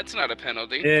 Hey, that's not a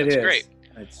penalty. That's great.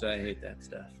 I hate that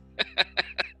stuff.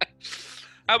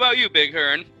 How about you, Big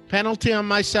Hearn? Penalty on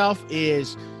myself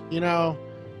is,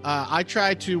 I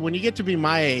try to, when you get to be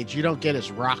my age, you don't get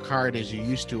as rock hard as you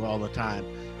used to all the time.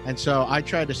 And so I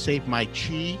try to save my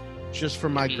chi just for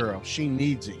my girl. She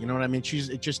needs it. You know what I mean? She's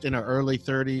just in her early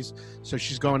 30s, so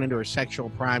she's going into her sexual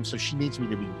prime. So she needs me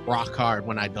to be rock hard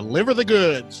when I deliver the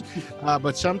goods.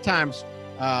 But sometimes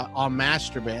I'll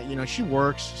masturbate. You know, she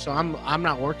works, so I'm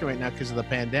not working right now because of the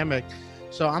pandemic.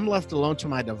 So I'm left alone to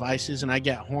my devices, and I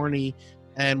get horny.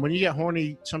 And when you get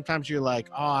horny, sometimes you're like,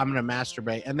 oh, I'm going to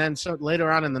masturbate. And then so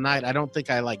later on in the night, I don't think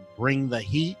I like bring the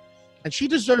heat. And she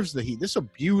deserves the heat. This is a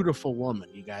beautiful woman,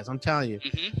 you guys. I'm telling you.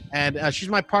 Mm-hmm. And she's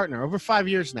my partner over 5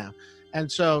 years now.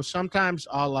 And so sometimes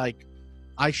sometimes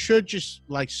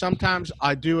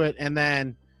I do it. And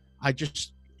then I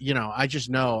just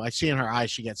know. I see in her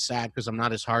eyes she gets sad because I'm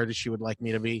not as hard as she would like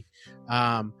me to be.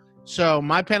 So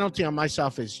my penalty on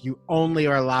myself is you only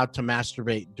are allowed to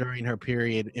masturbate during her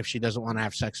period if she doesn't want to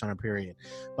have sex on her period.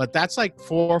 But that's like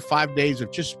 4 or 5 days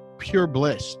of just pure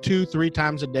bliss, 2-3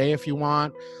 times a day if you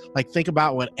want. Like, think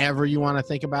about whatever you want to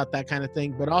think about, that kind of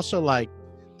thing. But also, like,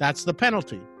 that's the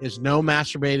penalty, is no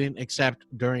masturbating except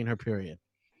during her period.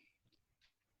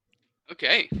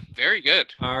 Okay, very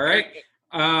good. All right.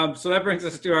 So that brings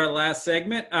us to our last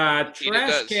segment. Trash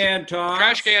can toss.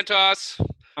 Trash can toss.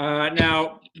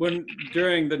 Now,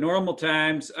 during the normal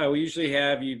times, we usually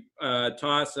have you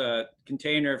toss a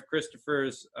container of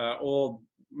Christopher's old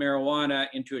marijuana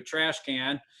into a trash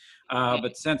can.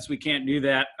 But since we can't do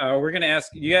that, we're going to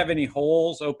ask, do you have any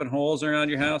open holes around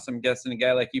your house? I'm guessing a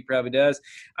guy like you probably does.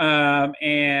 And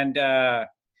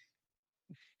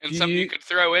something you could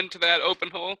throw into that open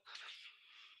hole?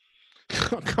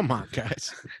 Oh, come on,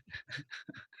 guys.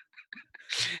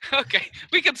 Okay,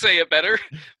 we can say it better.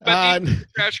 But a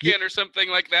trash can or something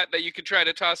like that you could try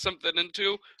to toss something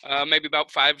into, maybe about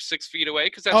 5-6 feet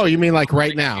away. You mean like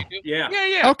right now? Yeah.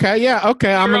 Okay.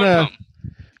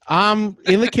 I'm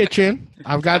in the kitchen.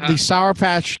 I've got the Sour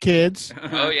Patch Kids.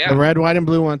 Oh, yeah. The red, white, and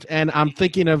blue ones. And I'm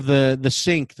thinking of the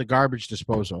sink, the garbage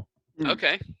disposal.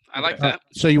 Okay, I like that.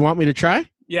 So you want me to try?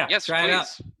 Yeah, yes, try it out.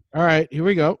 All right, here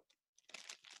we go.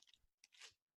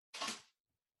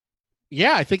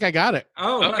 Yeah, I think I got it.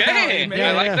 Oh, okay. Wow.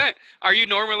 I like that. Are you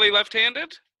normally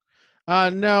left-handed?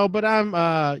 No, but I'm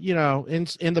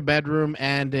in the bedroom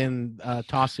and in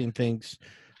tossing things.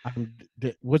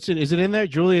 Is it in there?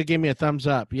 Julia gave me a thumbs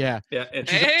up. Yeah. Yeah.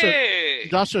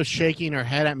 She's also shaking her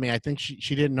head at me. I think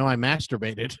she didn't know I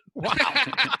masturbated. Wow.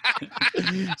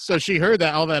 So she heard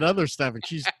all that other stuff, and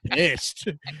she's pissed.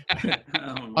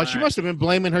 She must have been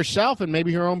blaming herself and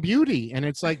maybe her own beauty. And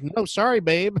it's like, no, sorry,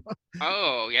 babe.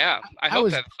 Oh, yeah. I hope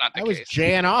that's not the case. I was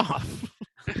jaying off.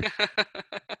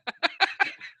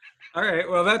 All right.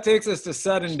 Well, that takes us to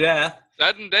sudden death.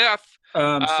 Sudden death.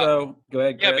 So go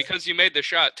ahead, Chris. Yeah, because you made the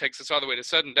shot takes us all the way to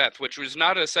sudden death, which was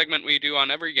not a segment we do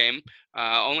on every game.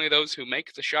 Only those who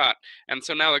make the shot. And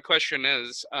so now the question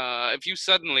is, if you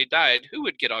suddenly died, who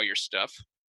would get all your stuff?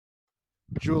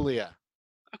 Julia.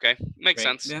 Okay, makes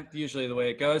Great. sense. Yeah, usually the way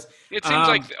it goes. It seems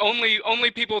like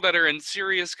only people that are in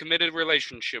serious committed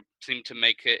relationship seem to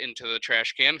make it into the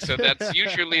trash can. So that's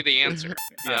usually the answer.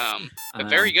 Yes. But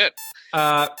very good.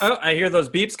 I hear those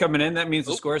beeps coming in. That means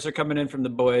the scores are coming in from the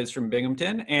boys from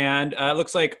Binghamton. And it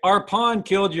looks like our pawn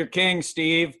killed your king,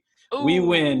 Steve. Ooh, we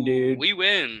win, dude. We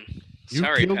win. You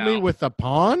Sorry, killed pal. me with a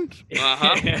pawn?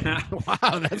 Uh-huh.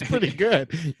 Wow, that's pretty good.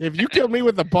 If you killed me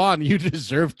with a pawn, you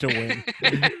deserve to win.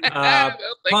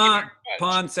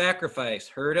 Pawn sacrifice.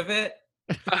 Heard of it?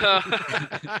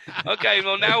 Okay,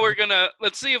 well, now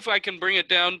let's see if I can bring it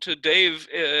down to Dave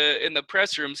in the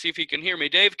press room, see if he can hear me.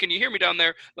 Dave, can you hear me down there?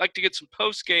 I'd like to get some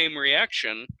post-game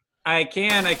reaction. I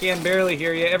can barely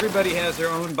hear you. Everybody has their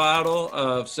own bottle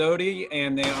of soda,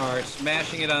 and they are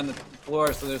smashing it on the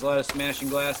floor, so there's a lot of smashing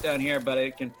glass down here, but I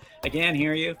can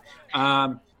hear you.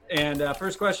 And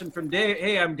first question from Dave.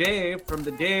 Hey, I'm Dave from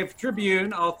the Dave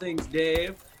Tribune, all things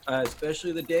Dave,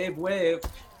 especially the Dave Wave.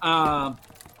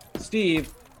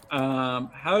 Steve,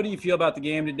 how do you feel about the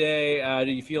game today?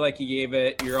 Do you feel like you gave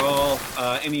it your all?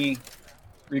 Any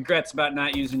regrets about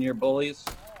not using your bullies?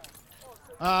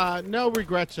 No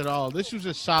regrets at all. This was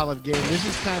a solid game. This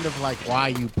is kind of like why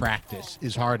you practice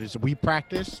as hard as we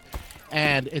practice.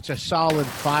 And it's a solid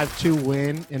 5-2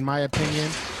 win, in my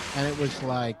opinion. And it was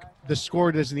like, the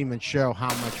score doesn't even show how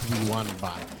much we won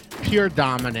by. Pure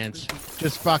dominance,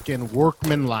 just fucking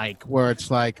workmanlike, where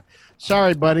it's like,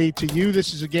 sorry, buddy, to you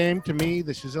this is a game, to me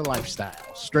this is a lifestyle.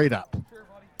 Straight up.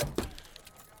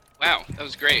 Wow, that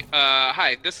was great.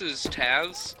 Hi, this is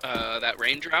Taz, that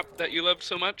raindrop that you loved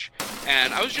so much.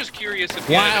 And I was just curious if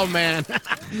Man.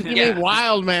 You mean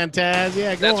Wild Man, Taz.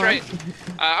 Yeah, go on. That's right.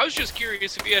 I was just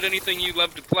curious if you had anything you'd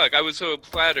love to plug. I was so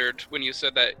flattered when you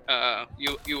said that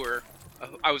you were...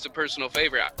 I was a personal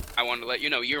favorite. I wanted to let you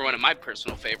know you're one of my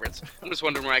personal favorites. I'm just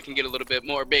wondering where I can get a little bit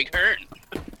more Big Hearn.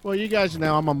 Well, you guys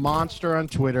know I'm a monster on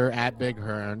Twitter at Big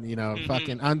Hearn. You know,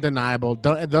 fucking undeniable.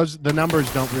 The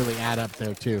numbers don't really add up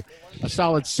there too. A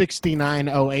solid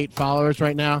 6908 followers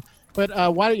right now. But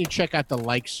why don't you check out the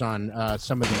likes on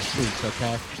some of these tweets?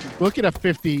 Okay, look at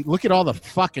 50. Look at all the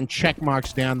fucking check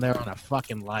marks down there on a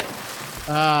fucking like.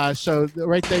 So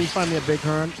right there, you find me at Big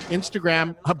Hearn.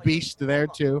 Instagram, a beast there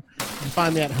too. You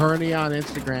find me at Hernia on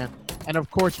Instagram. And,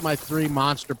 of course, my 3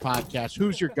 monster podcasts,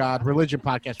 Who's Your God, Religion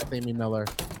Podcast with Amy Miller,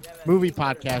 Movie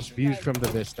Podcast, Views from the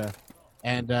Vista,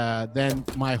 and then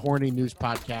my horny news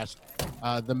podcast,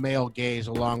 The Male Gaze,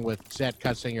 along with Zed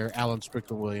Cutsinger, Alan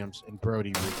Strickland-Williams, and Brody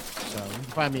Reed. So you can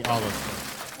find me all over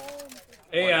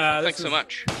there. Hey, thanks so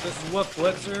much. This is Wolf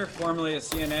Blitzer, formerly of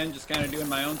CNN, just kind of doing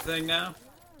my own thing now.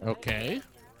 Okay.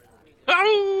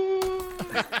 Oh!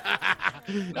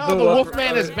 The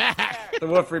Wolfman is back. The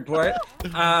Wolf Report.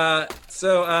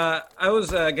 So I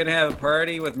was going to have a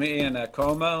party with me and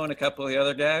Como and a couple of the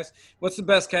other guys. What's the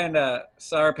best kind of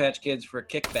Sour Patch Kids for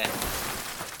kickback?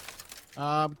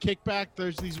 Kickback,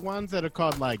 there's these ones that are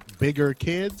called, like, Bigger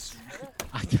Kids.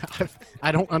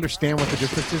 I don't understand what the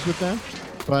difference is with them,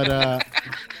 but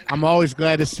I'm always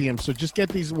glad to see them. So just get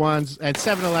these ones. And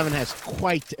 7-Eleven has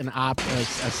quite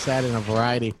a set and a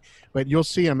variety. But you'll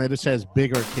see them. It just says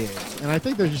Bigger Kids. And I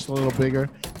think they're just a little bigger.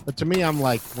 But to me, I'm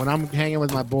like, when I'm hanging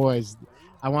with my boys,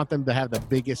 I want them to have the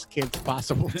biggest kids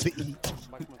possible to eat.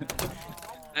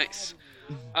 Nice.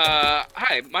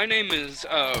 Hi, my name is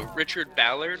Richard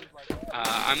Ballard.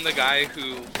 I'm the guy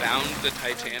who found the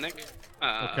Titanic.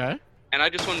 Okay. And I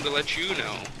just wanted to let you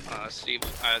know, Steve,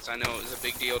 as I know it was a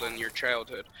big deal in your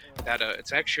childhood, that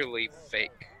it's actually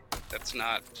fake. That's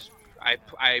not...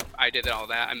 I did all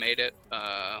that. I made it.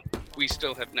 We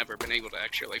still have never been able to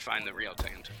actually find the real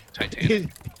Titanic.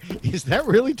 Is that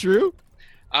really true?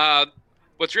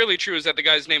 What's really true is that the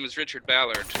guy's name is Richard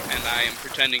Ballard, and I am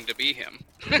pretending to be him.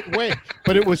 Wait,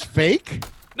 but it was fake?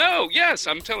 No, yes,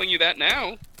 I'm telling you that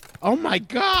now. Oh my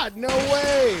God, no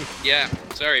way. Yeah,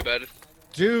 sorry, bud.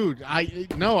 Dude, I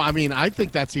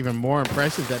think that's even more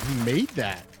impressive that he made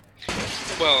that.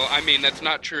 Well, I mean, that's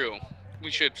not true. We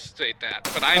should state that,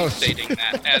 but I'm stating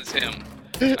that as him.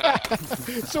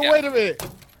 So yeah. Wait a minute.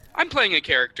 I'm playing a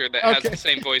character that has the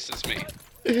same voice as me.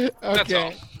 Okay. That's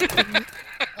all.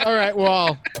 All right,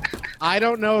 well, I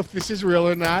don't know if this is real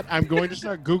or not. I'm going to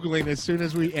start Googling as soon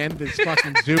as we end this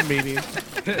fucking Zoom meeting.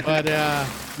 But,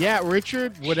 yeah,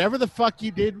 Richard, whatever the fuck you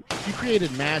did, you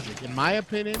created magic. In my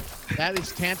opinion, that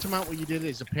is tantamount what you did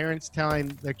is the parents telling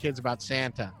their kids about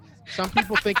Santa. Some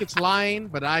people think it's lying,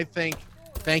 but I think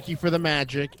thank you for the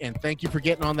magic, and thank you for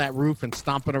getting on that roof and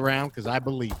stomping around, because I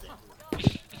believed it.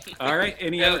 All right,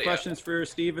 any other questions for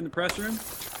Steve in the press room?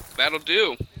 That'll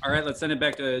do. All right, let's send it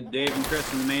back to Dave and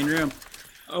Chris in the main room.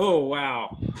 Oh,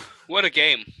 wow. What a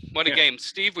game. What a game.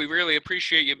 Steve, we really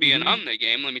appreciate you being on the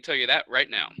game. Let me tell you that right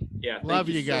now. Yeah. Love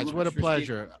you guys. So what a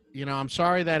pleasure. Steve. You know, I'm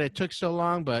sorry that it took so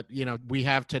long, but, you know, we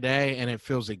have today, and it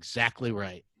feels exactly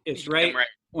right. It's right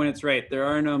when it's right. There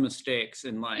are no mistakes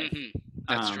in life. Mm-hmm.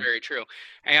 That's very true.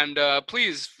 And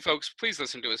please, folks, please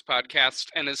listen to his podcast.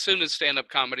 And as soon as stand-up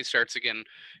comedy starts again,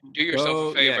 do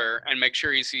yourself a favor and make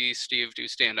sure you see Steve do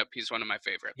stand-up. He's one of my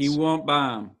favorites. He won't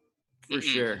bomb, for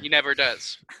sure. He never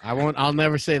does. I'll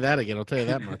never say that again. I'll tell you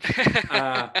that much.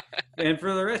 And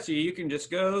for the rest of you, you can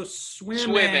just go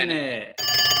swim in it.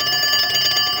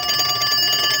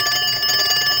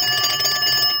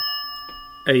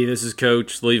 Hey, this is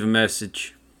Coach. Leave a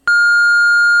message.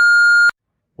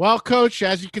 Well, Coach,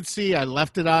 as you can see, I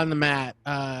left it on the mat.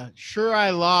 Sure, I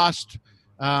lost,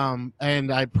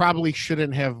 and I probably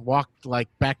shouldn't have walked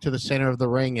back to the center of the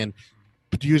ring and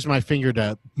used my finger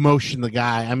to motion the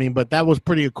guy. I mean, but that was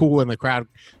pretty cool, and the crowd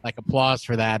applause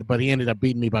for that. But he ended up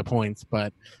beating me by points.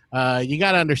 But you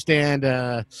got to understand,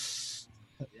 I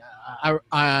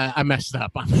messed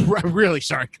up. I'm really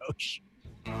sorry, Coach.